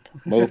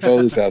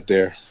mofos out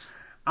there.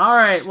 All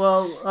right,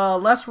 well,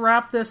 let's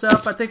wrap this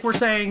up. I think we're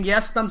saying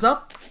yes, thumbs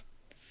up?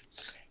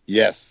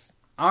 Yes.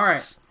 All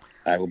right.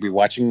 I will be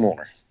watching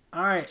more.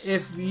 All right.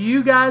 If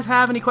you guys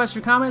have any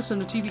questions or comments,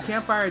 send to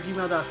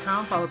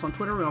tvcampfire@gmail.com. Follow us on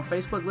Twitter. We're on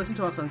Facebook. Listen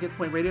to us on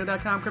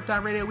getthepointradio.com,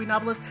 Krypton Radio, We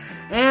Novelist,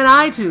 and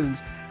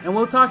iTunes. And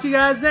we'll talk to you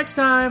guys next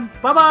time.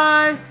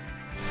 Bye-bye.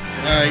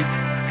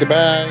 Bye.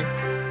 Goodbye.